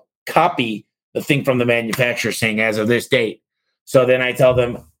 And I'll copy the thing from the manufacturer saying as of this date. So then I tell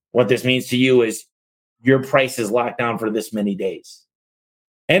them what this means to you is your price is locked down for this many days.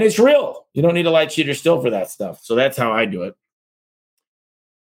 And it's real. You don't need a light sheet or still for that stuff. So that's how I do it.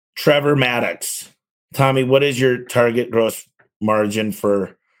 Trevor Maddox. Tommy, what is your target gross margin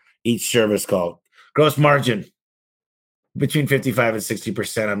for each service call? Gross margin between 55 and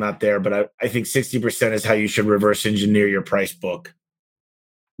 60%. I'm not there, but I think 60% is how you should reverse engineer your price book.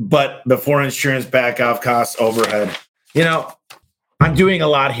 But before insurance, back off costs, overhead. I'm doing a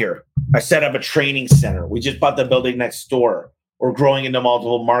lot here. I set up a training center. We just bought the building next door. We're growing into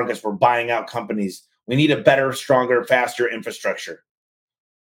multiple markets. We're buying out companies. We need a better, stronger, faster infrastructure.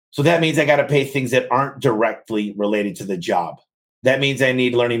 So that means I got to pay things that aren't directly related to the job. That means I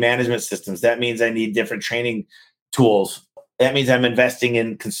need learning management systems. That means I need different training tools. That means I'm investing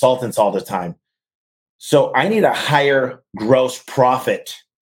in consultants all the time. So I need a higher gross profit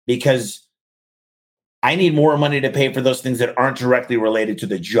because I need more money to pay for those things that aren't directly related to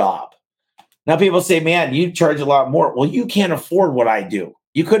the job. Now people say, man, you charge a lot more. Well, you can't afford what I do.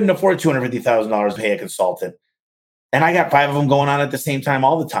 You couldn't afford $250,000 to pay a consultant. And I got 5 of them going on at the same time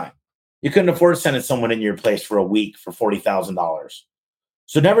all the time. You couldn't afford sending someone in your place for a week for $40,000.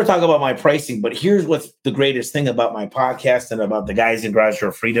 So never talk about my pricing, but here's what's the greatest thing about my podcast and about the guys in Garage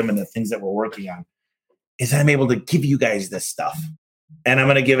Door Freedom and the things that we're working on is I'm able to give you guys this stuff. And I'm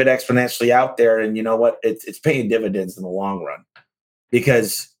going to give it exponentially out there. And you know what? It's paying dividends in the long run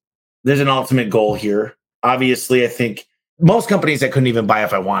because there's an ultimate goal here. Obviously, I think most companies I couldn't even buy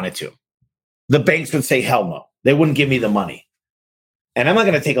if I wanted to. The banks would say, hell no. They wouldn't give me the money. And I'm not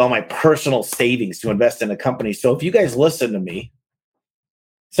going to take all my personal savings to invest in a company. So if you guys listen to me,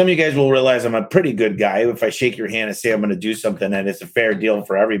 some of you guys will realize I'm a pretty good guy. If I shake your hand and say I'm going to do something and it's a fair deal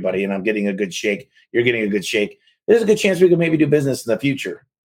for everybody and I'm getting a good shake, you're getting a good shake, there's a good chance we could maybe do business in the future.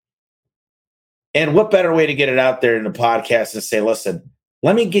 And what better way to get it out there in the podcast and say, listen,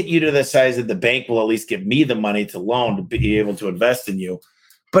 let me get you to the size that the bank will at least give me the money to loan to be able to invest in you.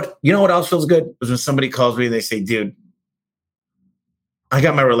 But you know what else feels good? Is when somebody calls me and they say, dude, I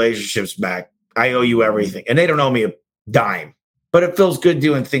got my relationships back. I owe you everything. And they don't owe me a dime. But it feels good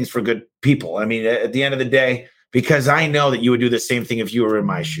doing things for good people. I mean, at the end of the day, because I know that you would do the same thing if you were in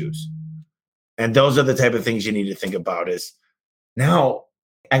my shoes. And those are the type of things you need to think about is now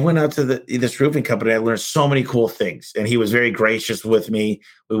I went out to this roofing company. I learned so many cool things. And he was very gracious with me.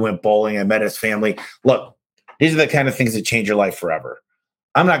 We went bowling. I met his family. Look, these are the kind of things that change your life forever.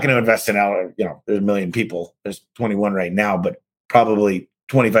 I'm not going to invest in there's a million people. There's 21 right now, but probably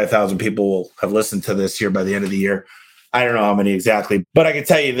 25,000 people will have listened to this here by the end of the year. I don't know how many exactly, but I can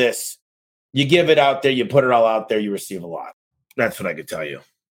tell you this. You give it out there, you put it all out there, you receive a lot. That's what I could tell you.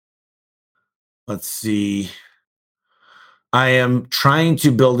 Let's see. I am trying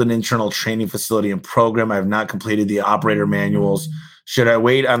to build an internal training facility and program. I have not completed the operator manuals. Should I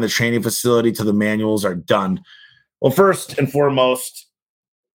wait on the training facility till the manuals are done? Well, first and foremost,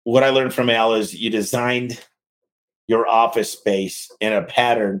 what I learned from Al is you designed your office space in a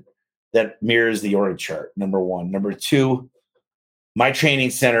pattern that mirrors the org chart, number one. Number two, my training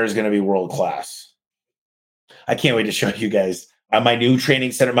center is going to be world-class. I can't wait to show you guys my new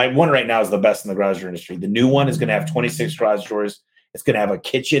training center. My one right now is the best in the garage door industry. The new one is going to have 26 garage doors. It's going to have a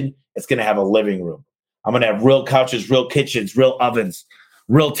kitchen. It's going to have a living room. I'm going to have real couches, real kitchens, real ovens,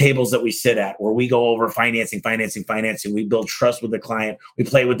 real tables that we sit at where we go over financing. We build trust with the client. We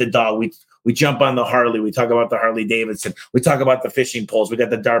play with the dog. We jump on the Harley. We talk about the Harley Davidson. We talk about the fishing poles. We got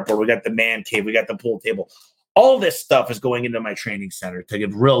the dartboard. We got the man cave. We got the pool table. All this stuff is going into my training center to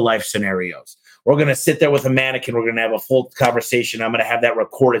give real life scenarios. We're going to sit there with a mannequin. We're going to have a full conversation. I'm going to have that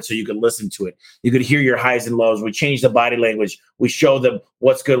recorded so you can listen to it. You could hear your highs and lows. We change the body language. We show them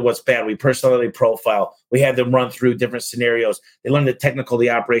what's good, what's bad. We personality profile. We have them run through different scenarios. They learn the technical,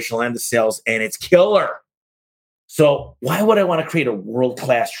 the operational, and the sales, and it's killer. So why would I want to create a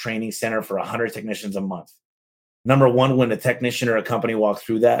world-class training center for 100 technicians a month? Number one, when a technician or a company walks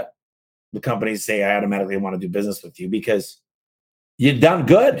through that, the companies say, I automatically want to do business with you because you've done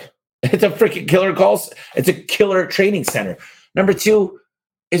good. It's a freaking killer calls. It's a killer training center. Number two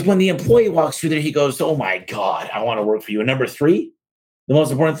is when the employee walks through there, he goes, oh my God, I want to work for you. And number three, the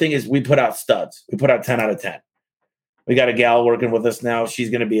most important thing is we put out studs. We put out 10 out of 10. We got a gal working with us now. She's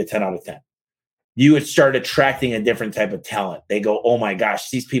going to be a 10 out of 10. You would start attracting a different type of talent. They go, oh my gosh,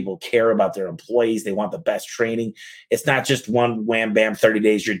 these people care about their employees. They want the best training. It's not just one wham, bam, 30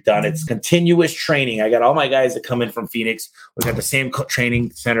 days, you're done. It's continuous training. I got all my guys that come in from Phoenix. We got the same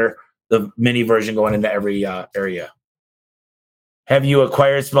training center, the mini version going into every area. Have you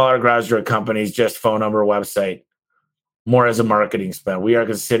acquired smaller garage door companies, just phone number, website, more as a marketing spend? We are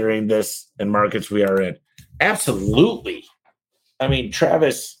considering this in markets we are in. Absolutely. I mean,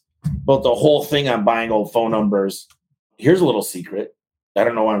 Travis built the whole thing on buying old phone numbers. Here's a little secret. I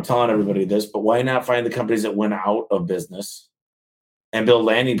don't know why I'm telling everybody this, but why not find the companies that went out of business and build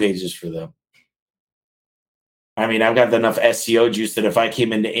landing pages for them? I mean, I've got enough SEO juice that if I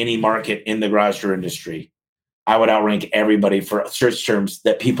came into any market in the garage door industry, I would outrank everybody for search terms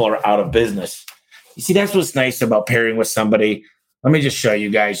that people are out of business. You see, that's what's nice about pairing with somebody. Let me just show you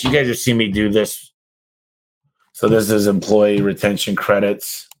guys. You guys have seen me do this. So this is employee retention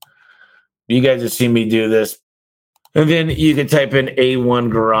credits. You guys have seen me do this. And then you can type in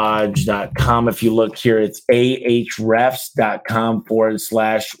a1garage.com. If you look here, it's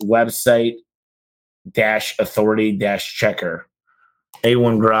ahrefs.com/website authority checker.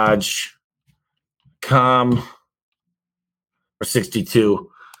 a1garage.com for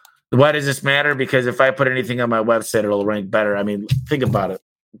 62. Why does this matter? Because if I put anything on my website, it'll rank better. I mean, think about it.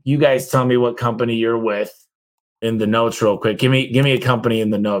 You guys tell me what company you're with in the notes real quick. Give me a company in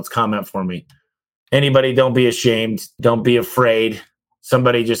the notes. Comment for me. Anybody, don't be ashamed. Don't be afraid.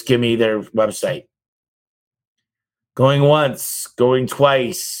 Somebody just give me their website. Going once, going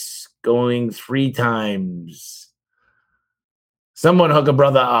twice, going 3 times. Someone hook a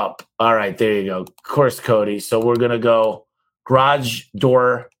brother up. All right, there you go. Of course, Cody. So we're going to go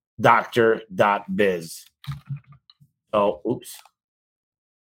garagedoordoctor.biz. Oh, oops.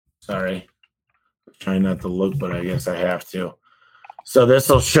 Sorry. Trying not to look, but I guess I have to. So this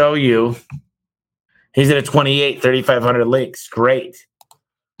will show you. He's at a 28, 3,500 links. Great.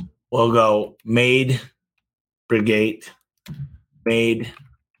 We'll go Made Brigade.com.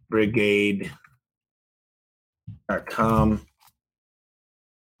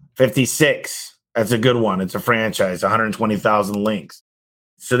 56. That's a good one. It's a franchise, 120,000 links.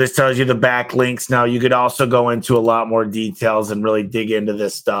 So this tells you the backlinks. Now you could also go into a lot more details and really dig into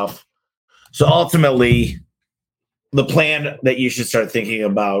this stuff. So ultimately, the plan that you should start thinking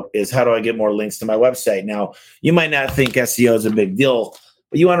about is how do I get more links to my website? Now, you might not think SEO is a big deal,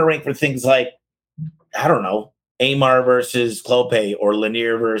 but you want to rank for things like, I don't know, Amar versus Clopay or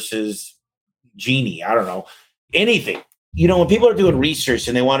Lanier versus Genie. I don't know, anything. You know, when people are doing research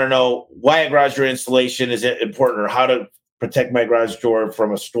and they want to know why a garage door installation is important or how to protect my garage door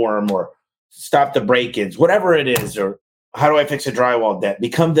from a storm or stop the break-ins, whatever it is, or how do I fix a drywall dent,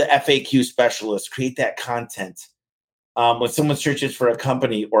 become the FAQ specialist, create that content. When someone searches for a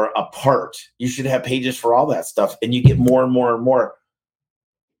company or a part, you should have pages for all that stuff, and you get more and more and more.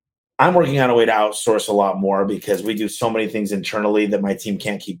 I'm working on a way to outsource a lot more because we do so many things internally that my team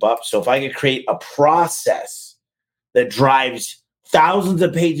can't keep up. So if I could create a process that drives thousands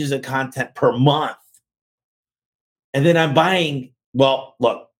of pages of content per month, and then I'm buying, well,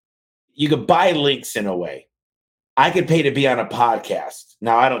 look, you could buy links in a way. I could pay to be on a podcast.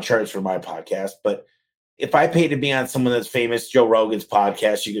 Now, I don't charge for my podcast, but if I pay to be on someone that's famous, Joe Rogan's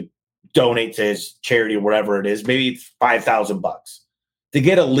podcast, you could donate to his charity or whatever it is. Maybe it's $5,000 to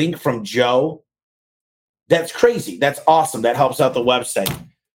get a link from Joe. That's crazy. That's awesome. That helps out the website.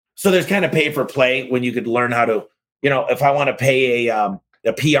 So there's kind of pay for play when you could learn how to, you know, if I want to pay a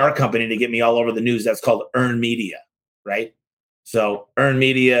PR company to get me all over the news, that's called earned media, right? So earned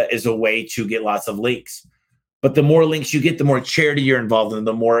media is a way to get lots of links. But the more links you get, the more charity you're involved in,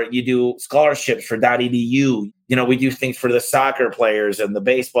 the more you do scholarships for .edu. You know, we do things for the soccer players and the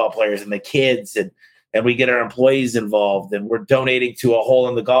baseball players and the kids, and we get our employees involved, and we're donating to a hole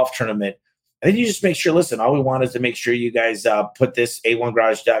in the golf tournament. And then you just make sure, listen, all we want is to make sure you guys put this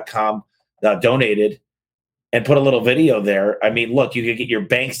a1garage.com donated and put a little video there. I mean, look, you could get your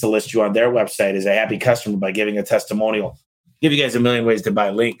banks to list you on their website as a happy customer by giving a testimonial. Give you guys a million ways to buy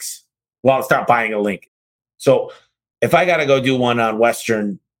links. Well, stop buying a link. So if I got to go do one on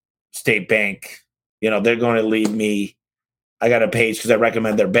Western State Bank, you know, they're going to lead me. I got a page because I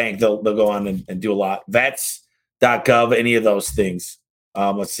recommend their bank. They'll go on and do a lot. Vets, .gov, any of those things.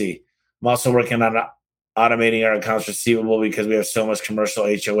 Let's see. I'm also working on automating our accounts receivable because we have so much commercial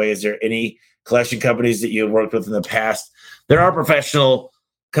HOA. Is there any collection companies that you have worked with in the past? There are professional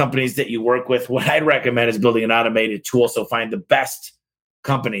companies that you work with. What I'd recommend is building an automated tool. So find the best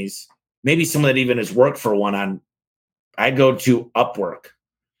companies, maybe someone that even has worked for one on. I go to Upwork.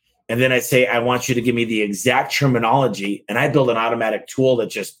 And then I say, I want you to give me the exact terminology. And I build an automatic tool that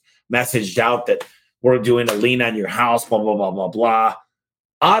just messaged out that we're doing a lien on your house, blah, blah, blah, blah, blah.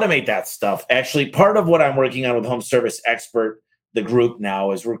 Automate that stuff. Actually, part of what I'm working on with Home Service Expert, the group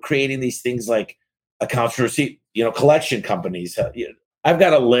now, is we're creating these things like accounts receipt, collection companies. I've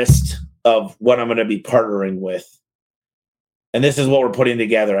got a list of what I'm going to be partnering with. And this is what we're putting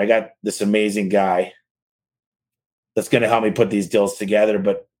together. I got this amazing guy that's going to help me put these deals together.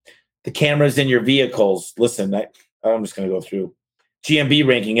 But the cameras in your vehicles, listen, I'm just going to go through. GMB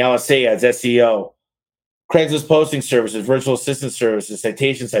ranking, LSA ads, SEO, Craigslist posting services, virtual assistant services,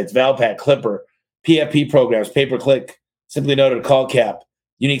 citation sites, Valpak, Clipper, PFP programs, pay-per-click, Simply Noted, call cap,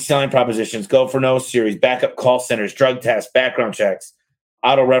 unique selling propositions, go for no series, backup call centers, drug tests, background checks,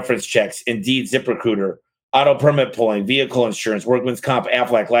 auto reference checks, Indeed, ZipRecruiter, auto permit pulling, vehicle insurance, workman's comp,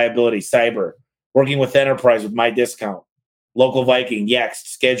 Aflac, liability, cyber, working with enterprise with My Discount, Local Viking, Yext,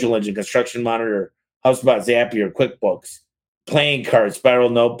 Schedule Engine, Construction Monitor, HubSpot, Zapier, QuickBooks, playing cards, Spiral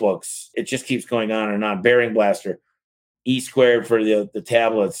Notebooks. It just keeps going on and on. Bearing Blaster, E-Squared for the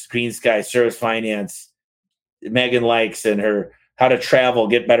tablets, Green Sky, Service Finance, Megan Likes and her How to Travel,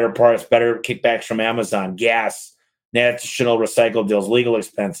 Get Better Parts, Better Kickbacks from Amazon, Gas, National Recycle Deals, Legal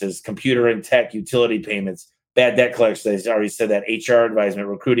Expenses, Computer and Tech, Utility Payments, Bad Debt Collection. I already said that. HR Advisement,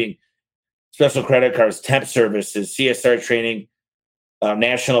 Recruiting, Special Credit Cards, Temp Services, CSR Training,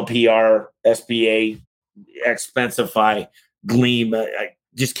 National PR, SBA, Expensify, Gleam.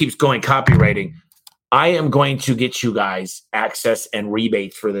 Just keeps going. Copywriting. I am going to get you guys access and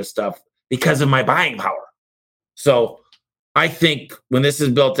rebates for this stuff because of my buying power. So I think when this is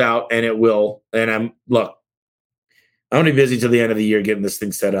built out, and it will, and I'm going to be busy till the end of the year getting this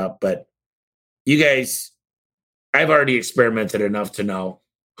thing set up. But you guys, I've already experimented enough to know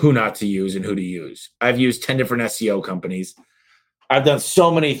who not to use and who to use. I've used 10 different SEO companies. I've done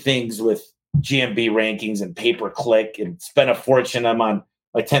so many things with GMB rankings and pay-per-click and spent a fortune. I'm on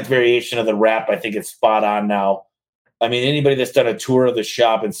my 10th variation of the rep. I think it's spot on now. I mean, anybody that's done a tour of the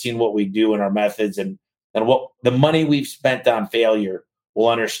shop and seen what we do and our methods and what the money we've spent on failure will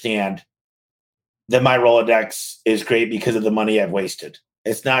understand that my Rolodex is great because of the money I've wasted.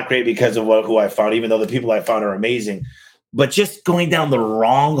 It's not great because of who I found, even though the people I found are amazing. But just going down the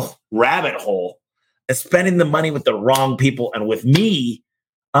wrong rabbit hole and spending the money with the wrong people and with me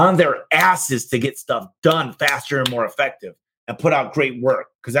on their asses to get stuff done faster and more effective and put out great work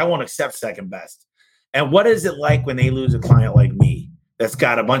because I won't accept second best. And what is it like when they lose a client like me that's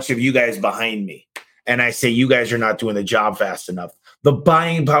got a bunch of you guys behind me? And I say, you guys are not doing the job fast enough. The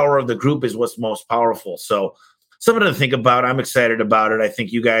buying power of the group is what's most powerful. So something to think about. I'm excited about it. I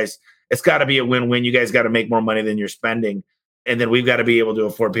think you guys, it's got to be a win-win. You guys got to make more money than you're spending. And then we've got to be able to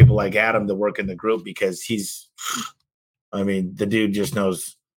afford people like Adam to work in the group because the dude just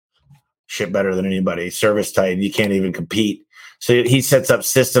knows shit better than anybody. Service tight. You can't even compete. So he sets up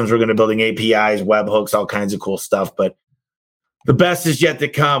systems. We're going to building APIs, webhooks, all kinds of cool stuff. But the best is yet to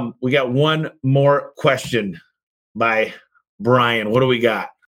come. We got one more question by Brian. What do we got?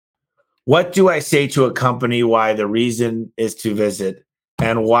 What do I say to a company why the reason is to visit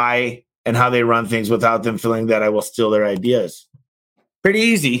and why and how they run things without them feeling that I will steal their ideas? Pretty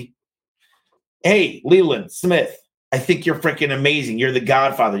easy. Hey, Leland Smith, I think you're freaking amazing. You're the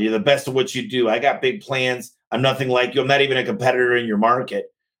godfather. You're the best at what you do. I got big plans. I'm nothing like you. I'm not even a competitor in your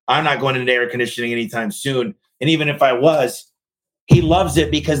market. I'm not going into air conditioning anytime soon. And even if I was, he loves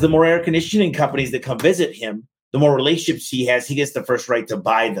it because the more air conditioning companies that come visit him, the more relationships he has, he gets the first right to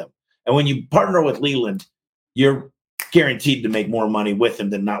buy them. And when you partner with Leland, you're guaranteed to make more money with him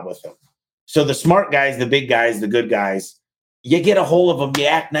than not with him. So the smart guys, the big guys, the good guys, you get a hold of them, you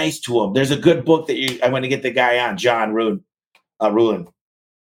act nice to them. There's a good book that I want to get the guy on, John Ruhlin,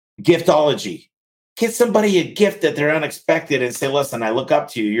 Giftology. Get somebody a gift that they're unexpected and say, listen, I look up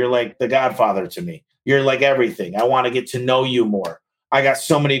to you. You're like the godfather to me. You're like everything. I want to get to know you more. I got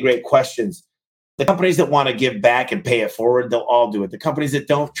so many great questions. The companies that want to give back and pay it forward, they'll all do it. The companies that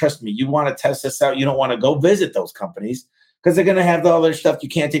don't, trust me, you want to test this out. You don't want to go visit those companies because they're going to have all their stuff. You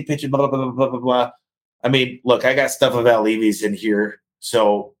can't take pictures, blah, blah, blah, blah, blah, blah. I mean, look, I got stuff of Al Levy's in here.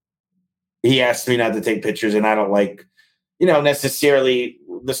 So he asked me not to take pictures, and I don't like, necessarily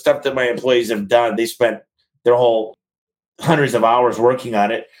the stuff that my employees have done. They spent their whole hundreds of hours working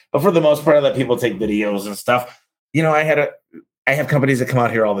on it. But for the most part, I let people take videos and stuff. you know, I have companies that come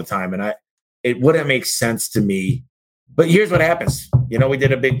out here all the time, and it wouldn't make sense to me. But here's what happens. You know, we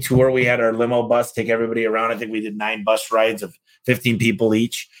did a big tour. We had our limo bus take everybody around. I think we did 9 bus rides of 15 people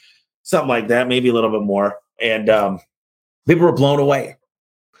each, something like that, maybe a little bit more. And people were blown away.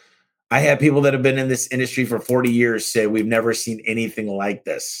 I had people that have been in this industry for 40 years say, we've never seen anything like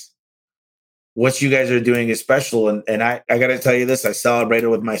this. What you guys are doing is special. And I got to tell you this, I celebrated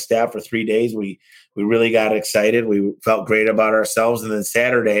with my staff for 3 days. We really got excited. We felt great about ourselves. And then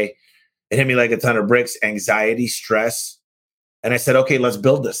Saturday, it hit me like a ton of bricks, anxiety, stress. And I said, okay, let's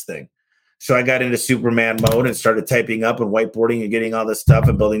build this thing. So I got into Superman mode and started typing up and whiteboarding and getting all this stuff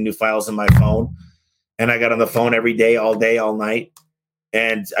and building new files in my phone. And I got on the phone every day, all night.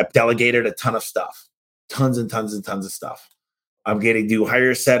 And I've delegated a ton of stuff, tons and tons and tons of stuff. I'm getting new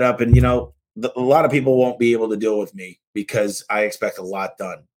hire set up. And, you know, a lot of people won't be able to deal with me because I expect a lot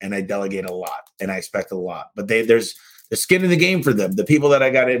done and I delegate a lot and I expect a lot. But there's the skin in the game for them. The people that I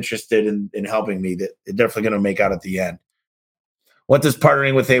got interested in helping me, that they're definitely going to make out at the end. What does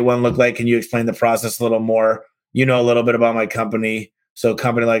partnering with A1 look like? Can you explain the process a little more? You know a little bit about my company. So a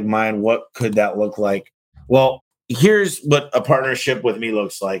company like mine, what could that look like? Well, here's what a partnership with me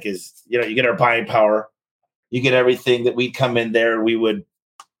looks like is, you know, you get our buying power. You get everything that we come in there. We would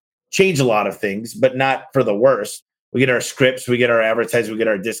change a lot of things, but not for the worst. We get our scripts, we get our advertising, we get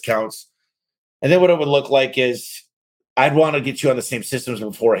our discounts. And then what it would look like is I'd want to get you on the same systems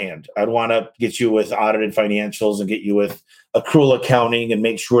beforehand. I'd want to get you with audited financials and get you with accrual accounting and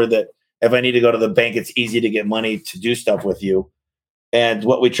make sure that if I need to go to the bank, it's easy to get money to do stuff with you. And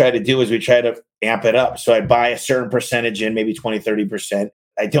what we try to do is we try to amp it up. So I buy a certain percentage in, maybe 20, 30%.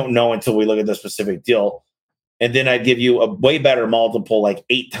 I don't know until we look at the specific deal. And then I'd give you a way better multiple, like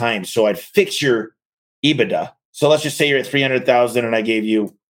 8 times. So I'd fix your EBITDA. So let's just say you're at 300,000 and I gave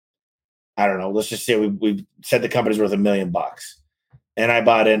you, I don't know, let's just say we said the company's worth $1 million and I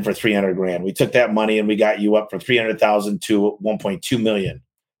bought in for 300 grand. We took that money and we got you up from 300,000 to 1.2 million.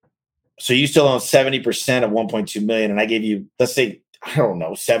 So you still own 70% of 1.2 million. And I gave you, let's say, I don't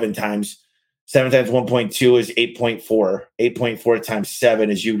know, 7 times 1.2 is 8.4. 8.4 times 7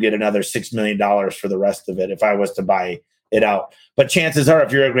 is you get another $6 million for the rest of it if I was to buy it out. But chances are,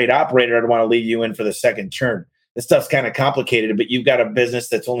 if you're a great operator, I'd want to leave you in for the second turn. This stuff's kind of complicated, but you've got a business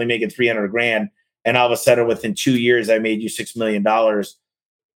that's only making 300 grand. And all of a sudden, within 2 years, I made you $6 million.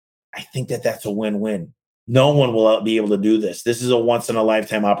 I think that's a win-win. No one will be able to do this. This is a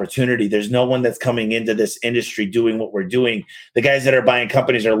once-in-a-lifetime opportunity. There's no one that's coming into this industry doing what we're doing. The guys that are buying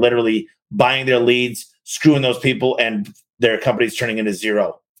companies are literally buying their leads, screwing those people, and their company's turning into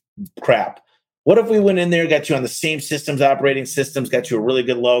zero. Crap. What if we went in there, got you on the same systems, operating systems, got you a really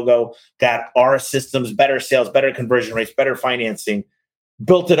good logo, got our systems, better sales, better conversion rates, better financing,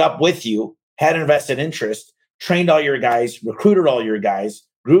 built it up with you, had invested interest, trained all your guys, recruited all your guys,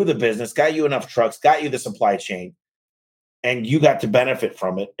 grew the business, got you enough trucks, got you the supply chain, and you got to benefit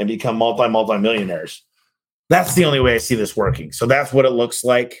from it and become multi-millionaires. That's the only way I see this working. So that's what it looks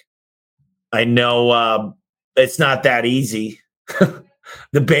like. I know it's not that easy.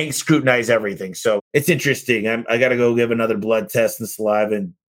 The banks scrutinize everything. So it's interesting. I got to go give another blood test and saliva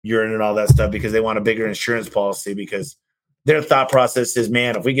and urine and all that stuff because they want a bigger insurance policy because their thought process is,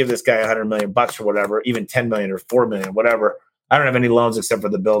 man, if we give this guy $100 million or whatever, even 10 million or 4 million, whatever, I don't have any loans except for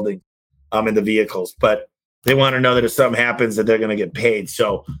the building and the vehicles. But they want to know that if something happens that they're going to get paid.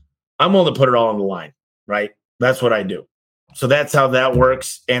 So I'm willing to put it all on the line, right? That's what I do. So that's how that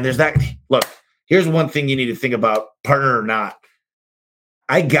works. And there's that. Look, here's one thing you need to think about, partner or not.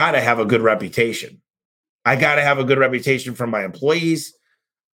 I got to have a good reputation. I got to have a good reputation from my employees.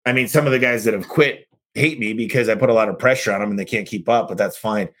 I mean, some of the guys that have quit hate me because I put a lot of pressure on them and they can't keep up, but that's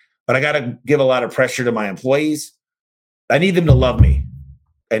fine. But I got to give a lot of pressure to my employees. I need them to love me.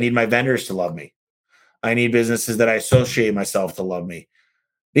 I need my vendors to love me. I need businesses that I associate myself to love me.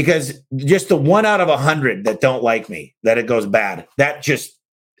 Because just the 1 out of 100 that don't like me, that it goes bad, that just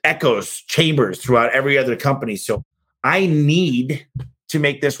echoes chambers throughout every other company. So I need to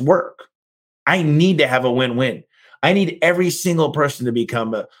make this work. I need to have a win-win. I need every single person to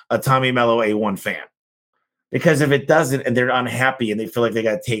become a Tommy Mello A1 fan. Because if it doesn't and they're unhappy and they feel like they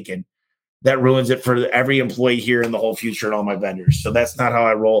got taken, that ruins it for every employee here in the whole future and all my vendors. So that's not how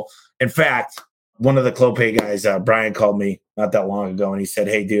I roll. In fact, one of the Clopay guys, Brian, called me not that long ago, and he said,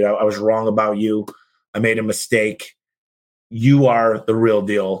 hey, dude, I was wrong about you. I made a mistake. You are the real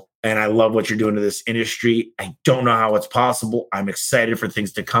deal, and I love what you're doing to this industry. I don't know how it's possible. I'm excited for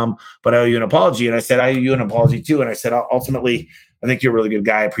things to come, but I owe you an apology. And I said, I owe you an apology too. And I said, ultimately, I think you're a really good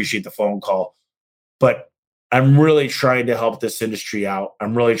guy. I appreciate the phone call. But I'm really trying to help this industry out.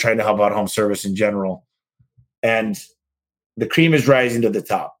 I'm really trying to help out home service in general. And the cream is rising to the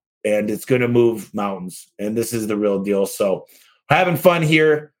top, and it's going to move mountains. And this is the real deal. So having fun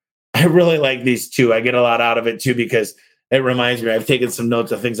here. I really like these two. I get a lot out of it too, because it reminds me, I've taken some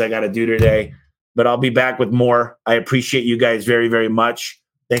notes of things I got to do today, but I'll be back with more. I appreciate you guys very, very much.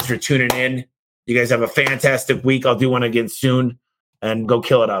 Thanks for tuning in. You guys have a fantastic week. I'll do one again soon, and go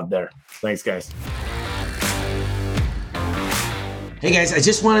kill it out there. Thanks, guys. Hey guys, I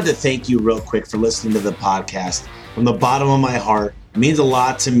just wanted to thank you real quick for listening to the podcast. From the bottom of my heart, it means a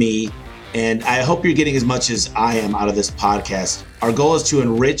lot to me, and I hope you're getting as much as I am out of this podcast. Our goal is to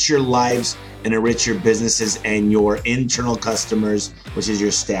enrich your lives and enrich your businesses and your internal customers, which is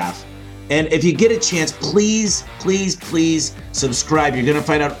your staff. And if you get a chance, please, please, please subscribe. You're going to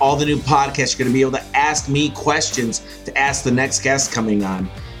find out all the new podcasts. You're going to be able to ask me questions to ask the next guest coming on.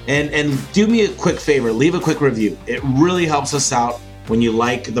 And do me a quick favor, leave a quick review. It really helps us out when you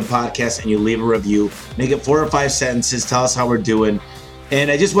like the podcast and you leave a review. Make it 4 or 5 sentences. Tell us how we're doing. And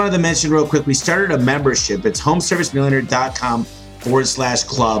I just wanted to mention real quick, we started a membership. It's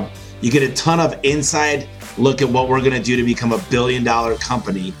homeservicemillionaire.com/club. You get a ton of inside look at what we're going to do to become $1 billion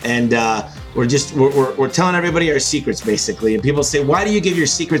company. And we're telling everybody our secrets, basically. And people say, why do you give your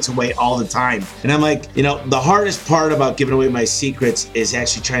secrets away all the time? And I'm like, the hardest part about giving away my secrets is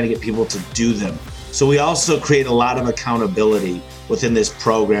actually trying to get people to do them. So we also create a lot of accountability within this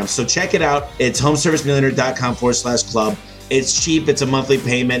program. So check it out. It's homeservicemillionaire.com/club. It's cheap. It's a monthly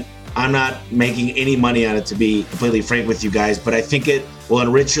payment. I'm not making any money on it, to be completely frank with you guys, but I think it will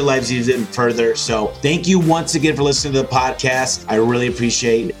enrich your lives even further. So thank you once again for listening to the podcast. I really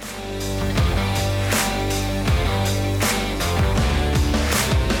appreciate it.